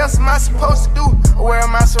 What else am I supposed to do? Aware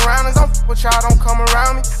of my surroundings, don't f with y'all, don't come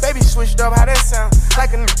around me. Baby switched up, how that sound?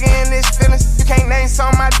 Like a nigga in this feelings. You can't name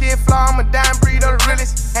something I did flaw, I'm a dying breed of the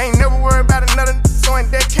realest. I ain't never worried about another, so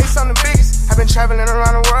in that case I'm the biggest. I've been traveling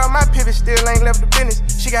around the world, my pivot still ain't left the business.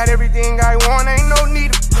 She got everything I want, ain't no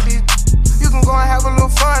need for these. You can go and have a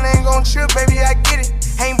little fun, ain't gon' trip, baby, I get it.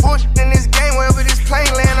 Ain't bullshit in this game, wherever this plane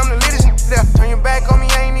land, I'm the latest there. Turn your back on me,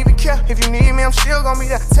 I ain't even care. If you need me, I'm still gon' be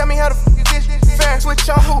there. Tell me how the f you this fair. Switch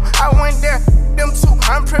on who, I went there. Them two,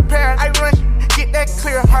 I'm prepared. I run, get that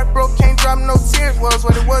clear. Heartbroke, can't drop no tears. Was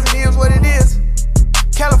what it was, it is what it is.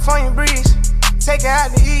 California breeze, take her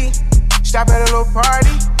out to eat. Stop at a little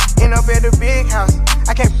party, end up at the big house.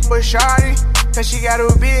 I can't f with Shawty, cause she got a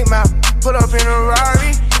big mouth. Put up in a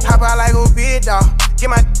Rari, hop out like a big dog. Get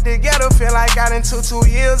my together, feel like I done took 2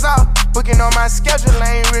 years off. Booking on my schedule,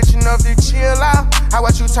 I ain't rich enough to chill out. I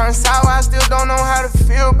watch you turn sour, I still don't know how to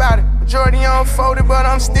feel about it. Majority unfolded, but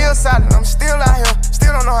I'm still solid. I'm still out here,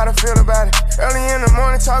 still don't know how to feel about it. Early in the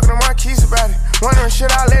morning, talking to Marquise about it. Wondering,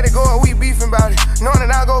 should I let it go or we beefing about it? Knowing that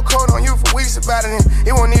I go cold on you for weeks about it. And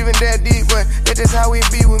it wasn't even that deep, but that's just how it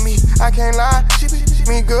be with me. I can't lie, she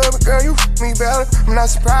me good, but girl, you me better. I'm not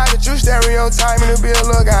surprised that you stereotype me to be a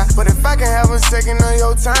little guy. But if I can have a second of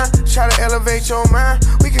your time, try to elevate your mind,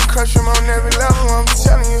 we can crush them on every level. I'm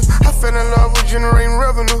telling you, I fell in love with generating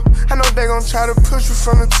revenue. I know they gon' try to push you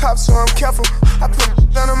from the top, so I'm careful. I put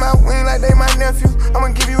under my wing like they my nephew. I'ma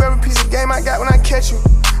give you every piece of game I got when I catch you.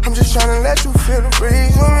 I'm just tryna let you feel the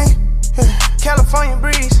breeze with me. California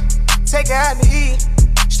breeze, take her out to eat.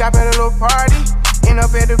 Stop at a little party, end up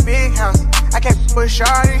at the big house. I can't f with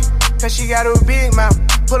Shawty, cause she got a big mouth.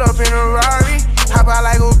 Put up in a Rari, hop out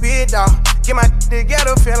like a big dog. Get my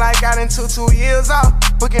together, feel like I done took 2 years off.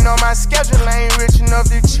 Booking on my schedule, I ain't rich enough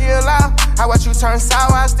to chill out. I watch you turn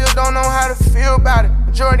sour, I still don't know how to feel about it.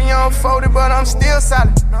 Majority unfolded, but I'm still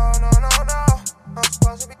solid. No, no, no, no. I'm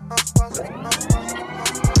supposed to be.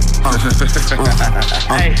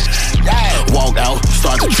 Walk out,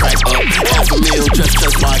 start the track up. $500,000,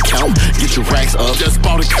 just my account. Get your racks up. Just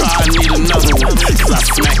bought a car, I need another one. Cause I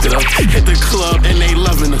smacked it up. Hit the club and they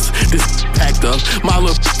loving us. This packed up. My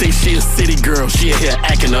little think she a city girl. She in here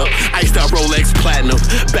acting up. Iced out Rolex platinum.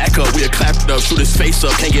 Back up, we'll clap it up. Shoot his face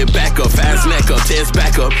up, can't get back up. Fast neck up, tears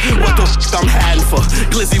back up. What the f I'm hiding for?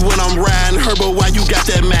 Glizzy when I'm riding. Herbo, why you got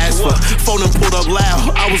that mask for? Phone and pulled up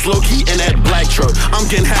loud. I was low key in that black truck. I'm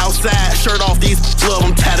getting outside, shirt off, these love,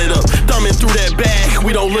 I'm tatted up. Thumbing through that bag,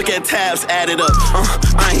 we don't look at tabs, added up.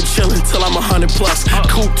 I ain't chillin' till I'm 100 plus.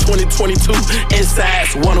 Coupe 2022,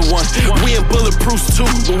 insides 101. We in bulletproofs too,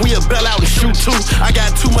 but we a bell out and shoot too. I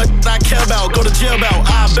got too much I care about, go to jail about,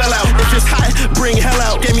 I bell out. If it's high, bring hell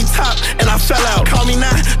out. Gave me top and I fell out. Call me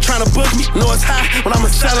now, tryna book me, know it's high, but I'm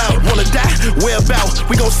a sellout. Wanna die, where about?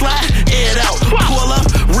 We gon' slide, air it out. Pull up,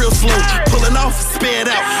 real slow, pulling off, spare it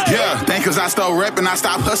out. Yeah, think cause I start rapping, I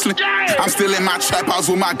stop hustling. I'm still in my trap house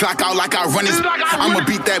with my Glock out like I run this. I'ma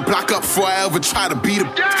beat that block up before I ever try to beat him.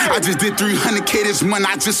 I just did 300K this month,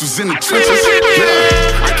 I just was in the trenches.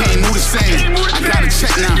 Yeah, I can't move the same, I gotta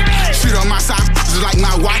check now. Shit on my side, just like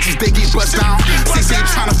my watches, they get bust down. Since ain't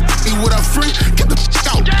tryna f me with a friend, get the f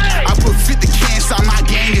out. I put 50 cans on my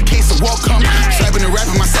gang in case a war come. Trapping and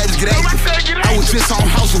rapping, my savage get out. I was just on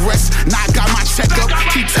house arrest, now I got my check up.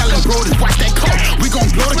 Keep telling bro to watch that car, we gon'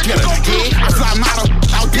 blow together. Yeah, I fly model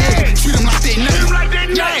out there, treat them like they nothing.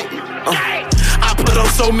 I put on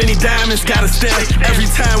so many diamonds, gotta stare. Every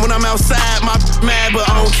time when I'm outside, my mad, but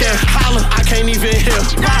I don't care. Holla, I can't even hear.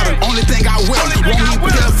 Only thing I will, won't need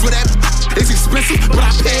bill for that. It's expensive, but I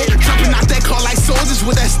pay. Jumping out that car like soldiers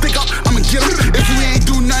with that stick up, I'ma get them. If we ain't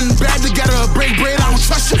do nothing bad together, a break bread, I don't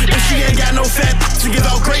trust you. If she ain't got no fat to give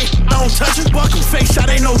out great, I don't touch her. Buck her face shot,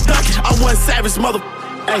 ain't no ducking. I one savage mother.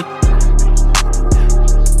 Hey.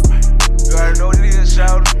 You already know what it is,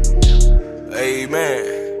 shout.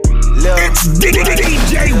 Amen. It's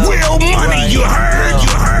DJ Will Money, you heard, you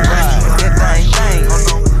heard. That thing,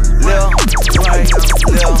 lil,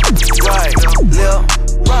 right, lil,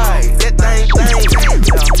 right, that thing, that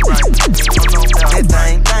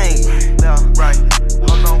thing, right,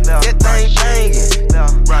 hold on, that thing,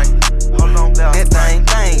 right, hold on, that thing,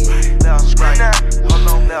 right, hold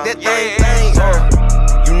on, that thing,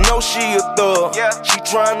 you know she a thug, she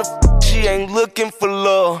tryna, she ain't looking for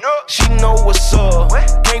love, she know what's up,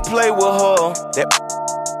 can't play with her, that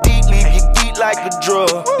beat leave you geek like a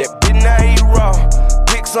drug, that bitch now he raw,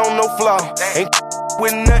 pics on no flaw, ain't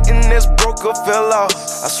with nothing that's broke or fell off.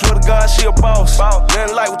 I swear to God, she a boss.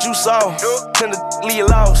 Nothing like what you saw. Tend to leave you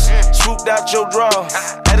lost. Swooped out your draw.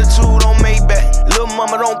 Attitude on Maybach. Lil'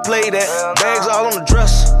 mama don't play that. Bags all on the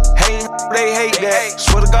dresser. Hey, they hate that.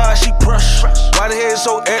 Swear to God, she crush. Why the hair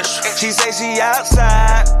so extra? She say she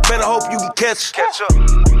outside. Better hope you can catch her.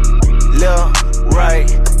 Lil' right,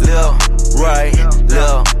 lil' right,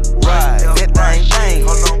 lil' right. That thing.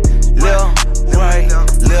 Lil' right,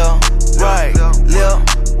 lil' right, lil'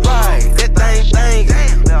 right. That thing.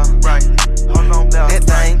 Right. Hold on down. That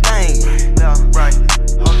thing. Right.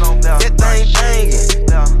 Hold on down. That thing.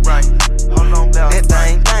 Right. Hold on down. That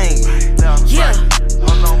thing. Yeah.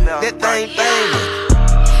 Hold on down. That thing.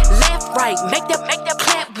 Left, right, make that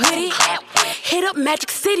clap with it. Hit up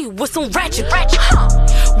Magic City with some ratchet.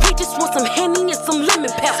 We just want some Henny and some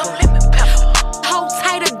lemon pepper. Hold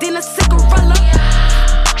tighter than a cigarella.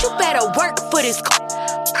 You better work for this.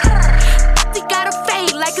 He got a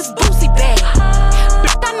fade like it's Boosie bag.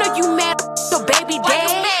 I know you mad, so baby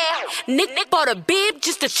dad. Nick bought a bib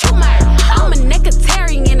just to chew my. I'm a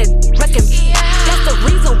neckatarian and a wrecking. That's the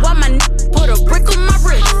reason why my put a brick on my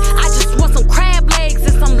wrist. I just want some crab legs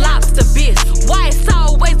and some lobster bits. Why it's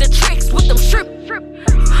always the tricks with them shrimp.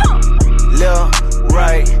 Lil'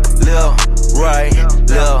 right, lil' right,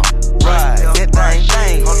 lil' right. That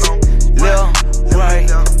thing. Lil' right,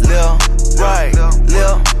 lil' right,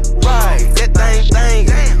 lil' right. That thing.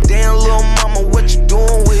 Damn, lil' mama, what you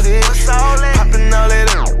doing with it? Poppin' all that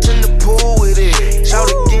in the pool with it. Shout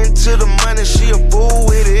again to the money, she a fool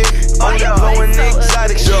with it. Only blowing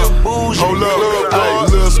exotic, she a bougie. Hold up, hey,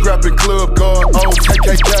 little scrappy club guard on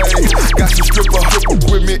KKK. Got some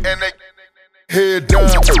stripper with me and they head down.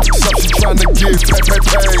 Some she tryna get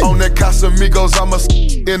pay. On that Casamigos, I'm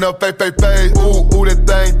in a fay. Ooh, that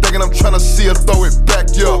thing, thinking I'm tryna see her throw it back,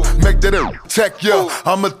 yo. Make that tech, yo.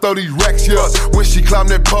 I'ma throw these racks, yo. When she climb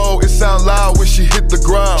that pole, it sound loud when she hit the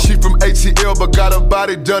ground. She from ATL, but got her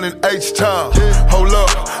body done in H-Town. Hold up,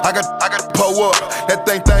 I got to pull up. That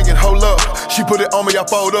thing and hold up. She put it on me, I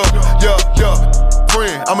fold up. Yeah.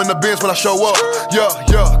 Friend, I'm in the Benz when I show up.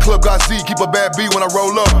 Yeah. Club got Z, keep a bad B when I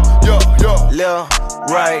roll up. Yeah. Lil'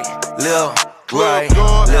 right, lil' right,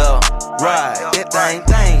 lil' right. That thing.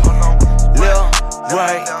 Lil'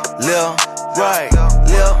 right, lil' right,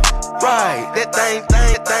 lil' right. That thing.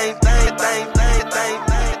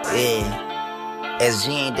 Yeah. SG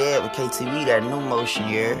ain't dead with KTV, that new motion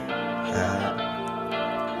here.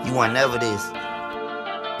 You want never this.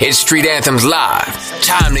 It's Street Anthems Live.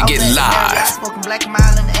 Time to get live. Smoking Black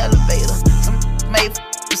Mile in the elevator. Some made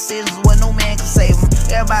decisions where no man can save them.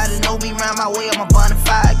 Everybody know me round my way. I'm a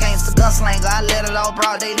bonafide gangster gunslinger. I let it all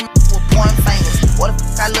broad day. Them with point fingers. What the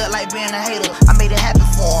I look like being a hater? I made it happen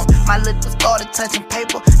for him. My lips started touching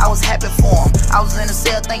paper. I was happy for him. I was in the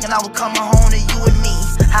cell thinking I was coming home to you and me.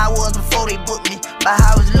 How I was before they booked me. But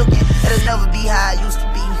how I was looking, it'll never be how I used to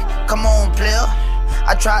be. Come on, player.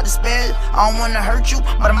 I tried to spare you, I don't wanna hurt you,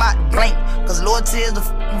 but I'm out to blink. Cause loyalty is the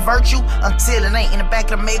virtue until it ain't. In the back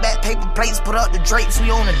of the Maybach paper plates, put up the drapes, we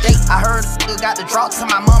on a date. I heard a got the drop to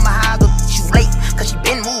my mama, how I go you late. Cause she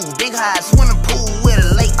been moved, big high, swimming pool with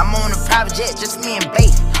a lake. I'm on a private jet, just me and Bae.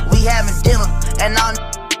 We having dinner, and all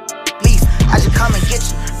beef. I just come and get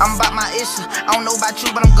you, I'm about my issue. I don't know about you,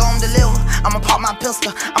 but I'm gon' deliver. I'ma pop my pistol,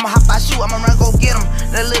 I'ma hop out shoot, I'ma run go get him.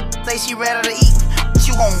 That little say she ready to eat.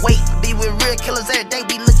 You gon' wait, be with real killers every day.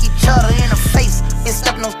 We look each other in the face and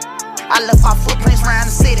step no. I left our footprints around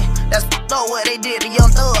the city. That's what they did to Young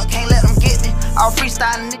Thug. Can't let them get me. All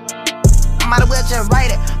freestyling it. I might as well just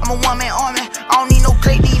write it. I'm a one-man army. I don't need no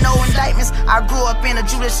clique, need no indictments. I grew up in a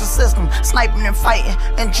judicial system, sniping and fighting,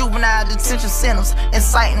 and juvenile detention centers,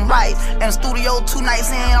 inciting riots. In the studio 2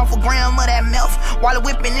 nights in, off a gram of that meth, while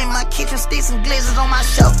whipping in my kitchen, sticks and glizzards on my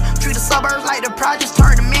shelf. Treat the suburbs like the projects,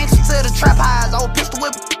 turn the mansion to the trap highs. Old pistol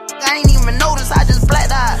whip, I ain't even noticed, I just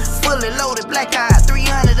black eyed. Fully loaded, black eyed,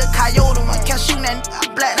 300 a coyote one. Kept shooting that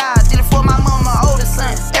black eyes, did it for my mama, oldest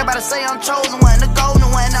son. Everybody say I'm chosen one, the golden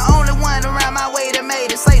one, the only one around my way that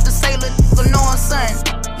made it. Safe to say, look, knowing son.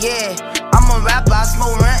 Yeah, I'm a rapper, I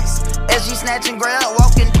smoke runts. SG snatching grab,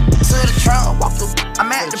 walking to the trunk. I'm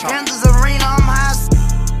at the Panthers Arena, I'm high.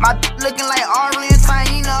 My looking like Ari and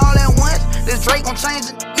Taina all at once. This Drake gon' change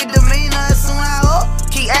it, get demeanor as soon as I up.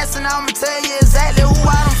 Keep asking, I'ma tell you exactly who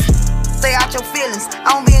I am. Stay out your feelings,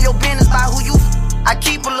 I don't be in your business by who you. I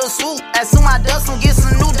keep a little swoop, as soon as I dust them, get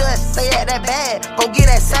some new dust. Stay at that bag, go get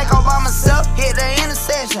that sack all by myself. Hit the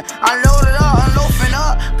intersection, unload it up, unloafing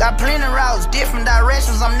up. Got plenty routes, different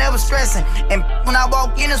directions, I'm never stressing. And when I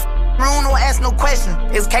walk in this room, don't ask no question.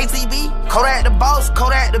 It's KTB, Kodak the boss,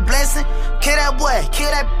 Kodak the blessing. Kill that boy, kill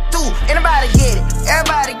that dude. Anybody get it,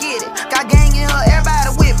 everybody get it. Got gang in here, everybody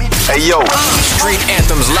Hey yo, Street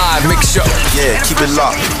Anthems Live Mix Show. Yeah, keep it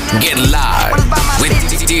locked. Get live with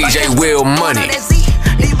DJ Will Money.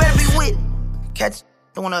 You better be with. Catch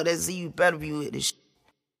throwing up that Z, you better be with this shit.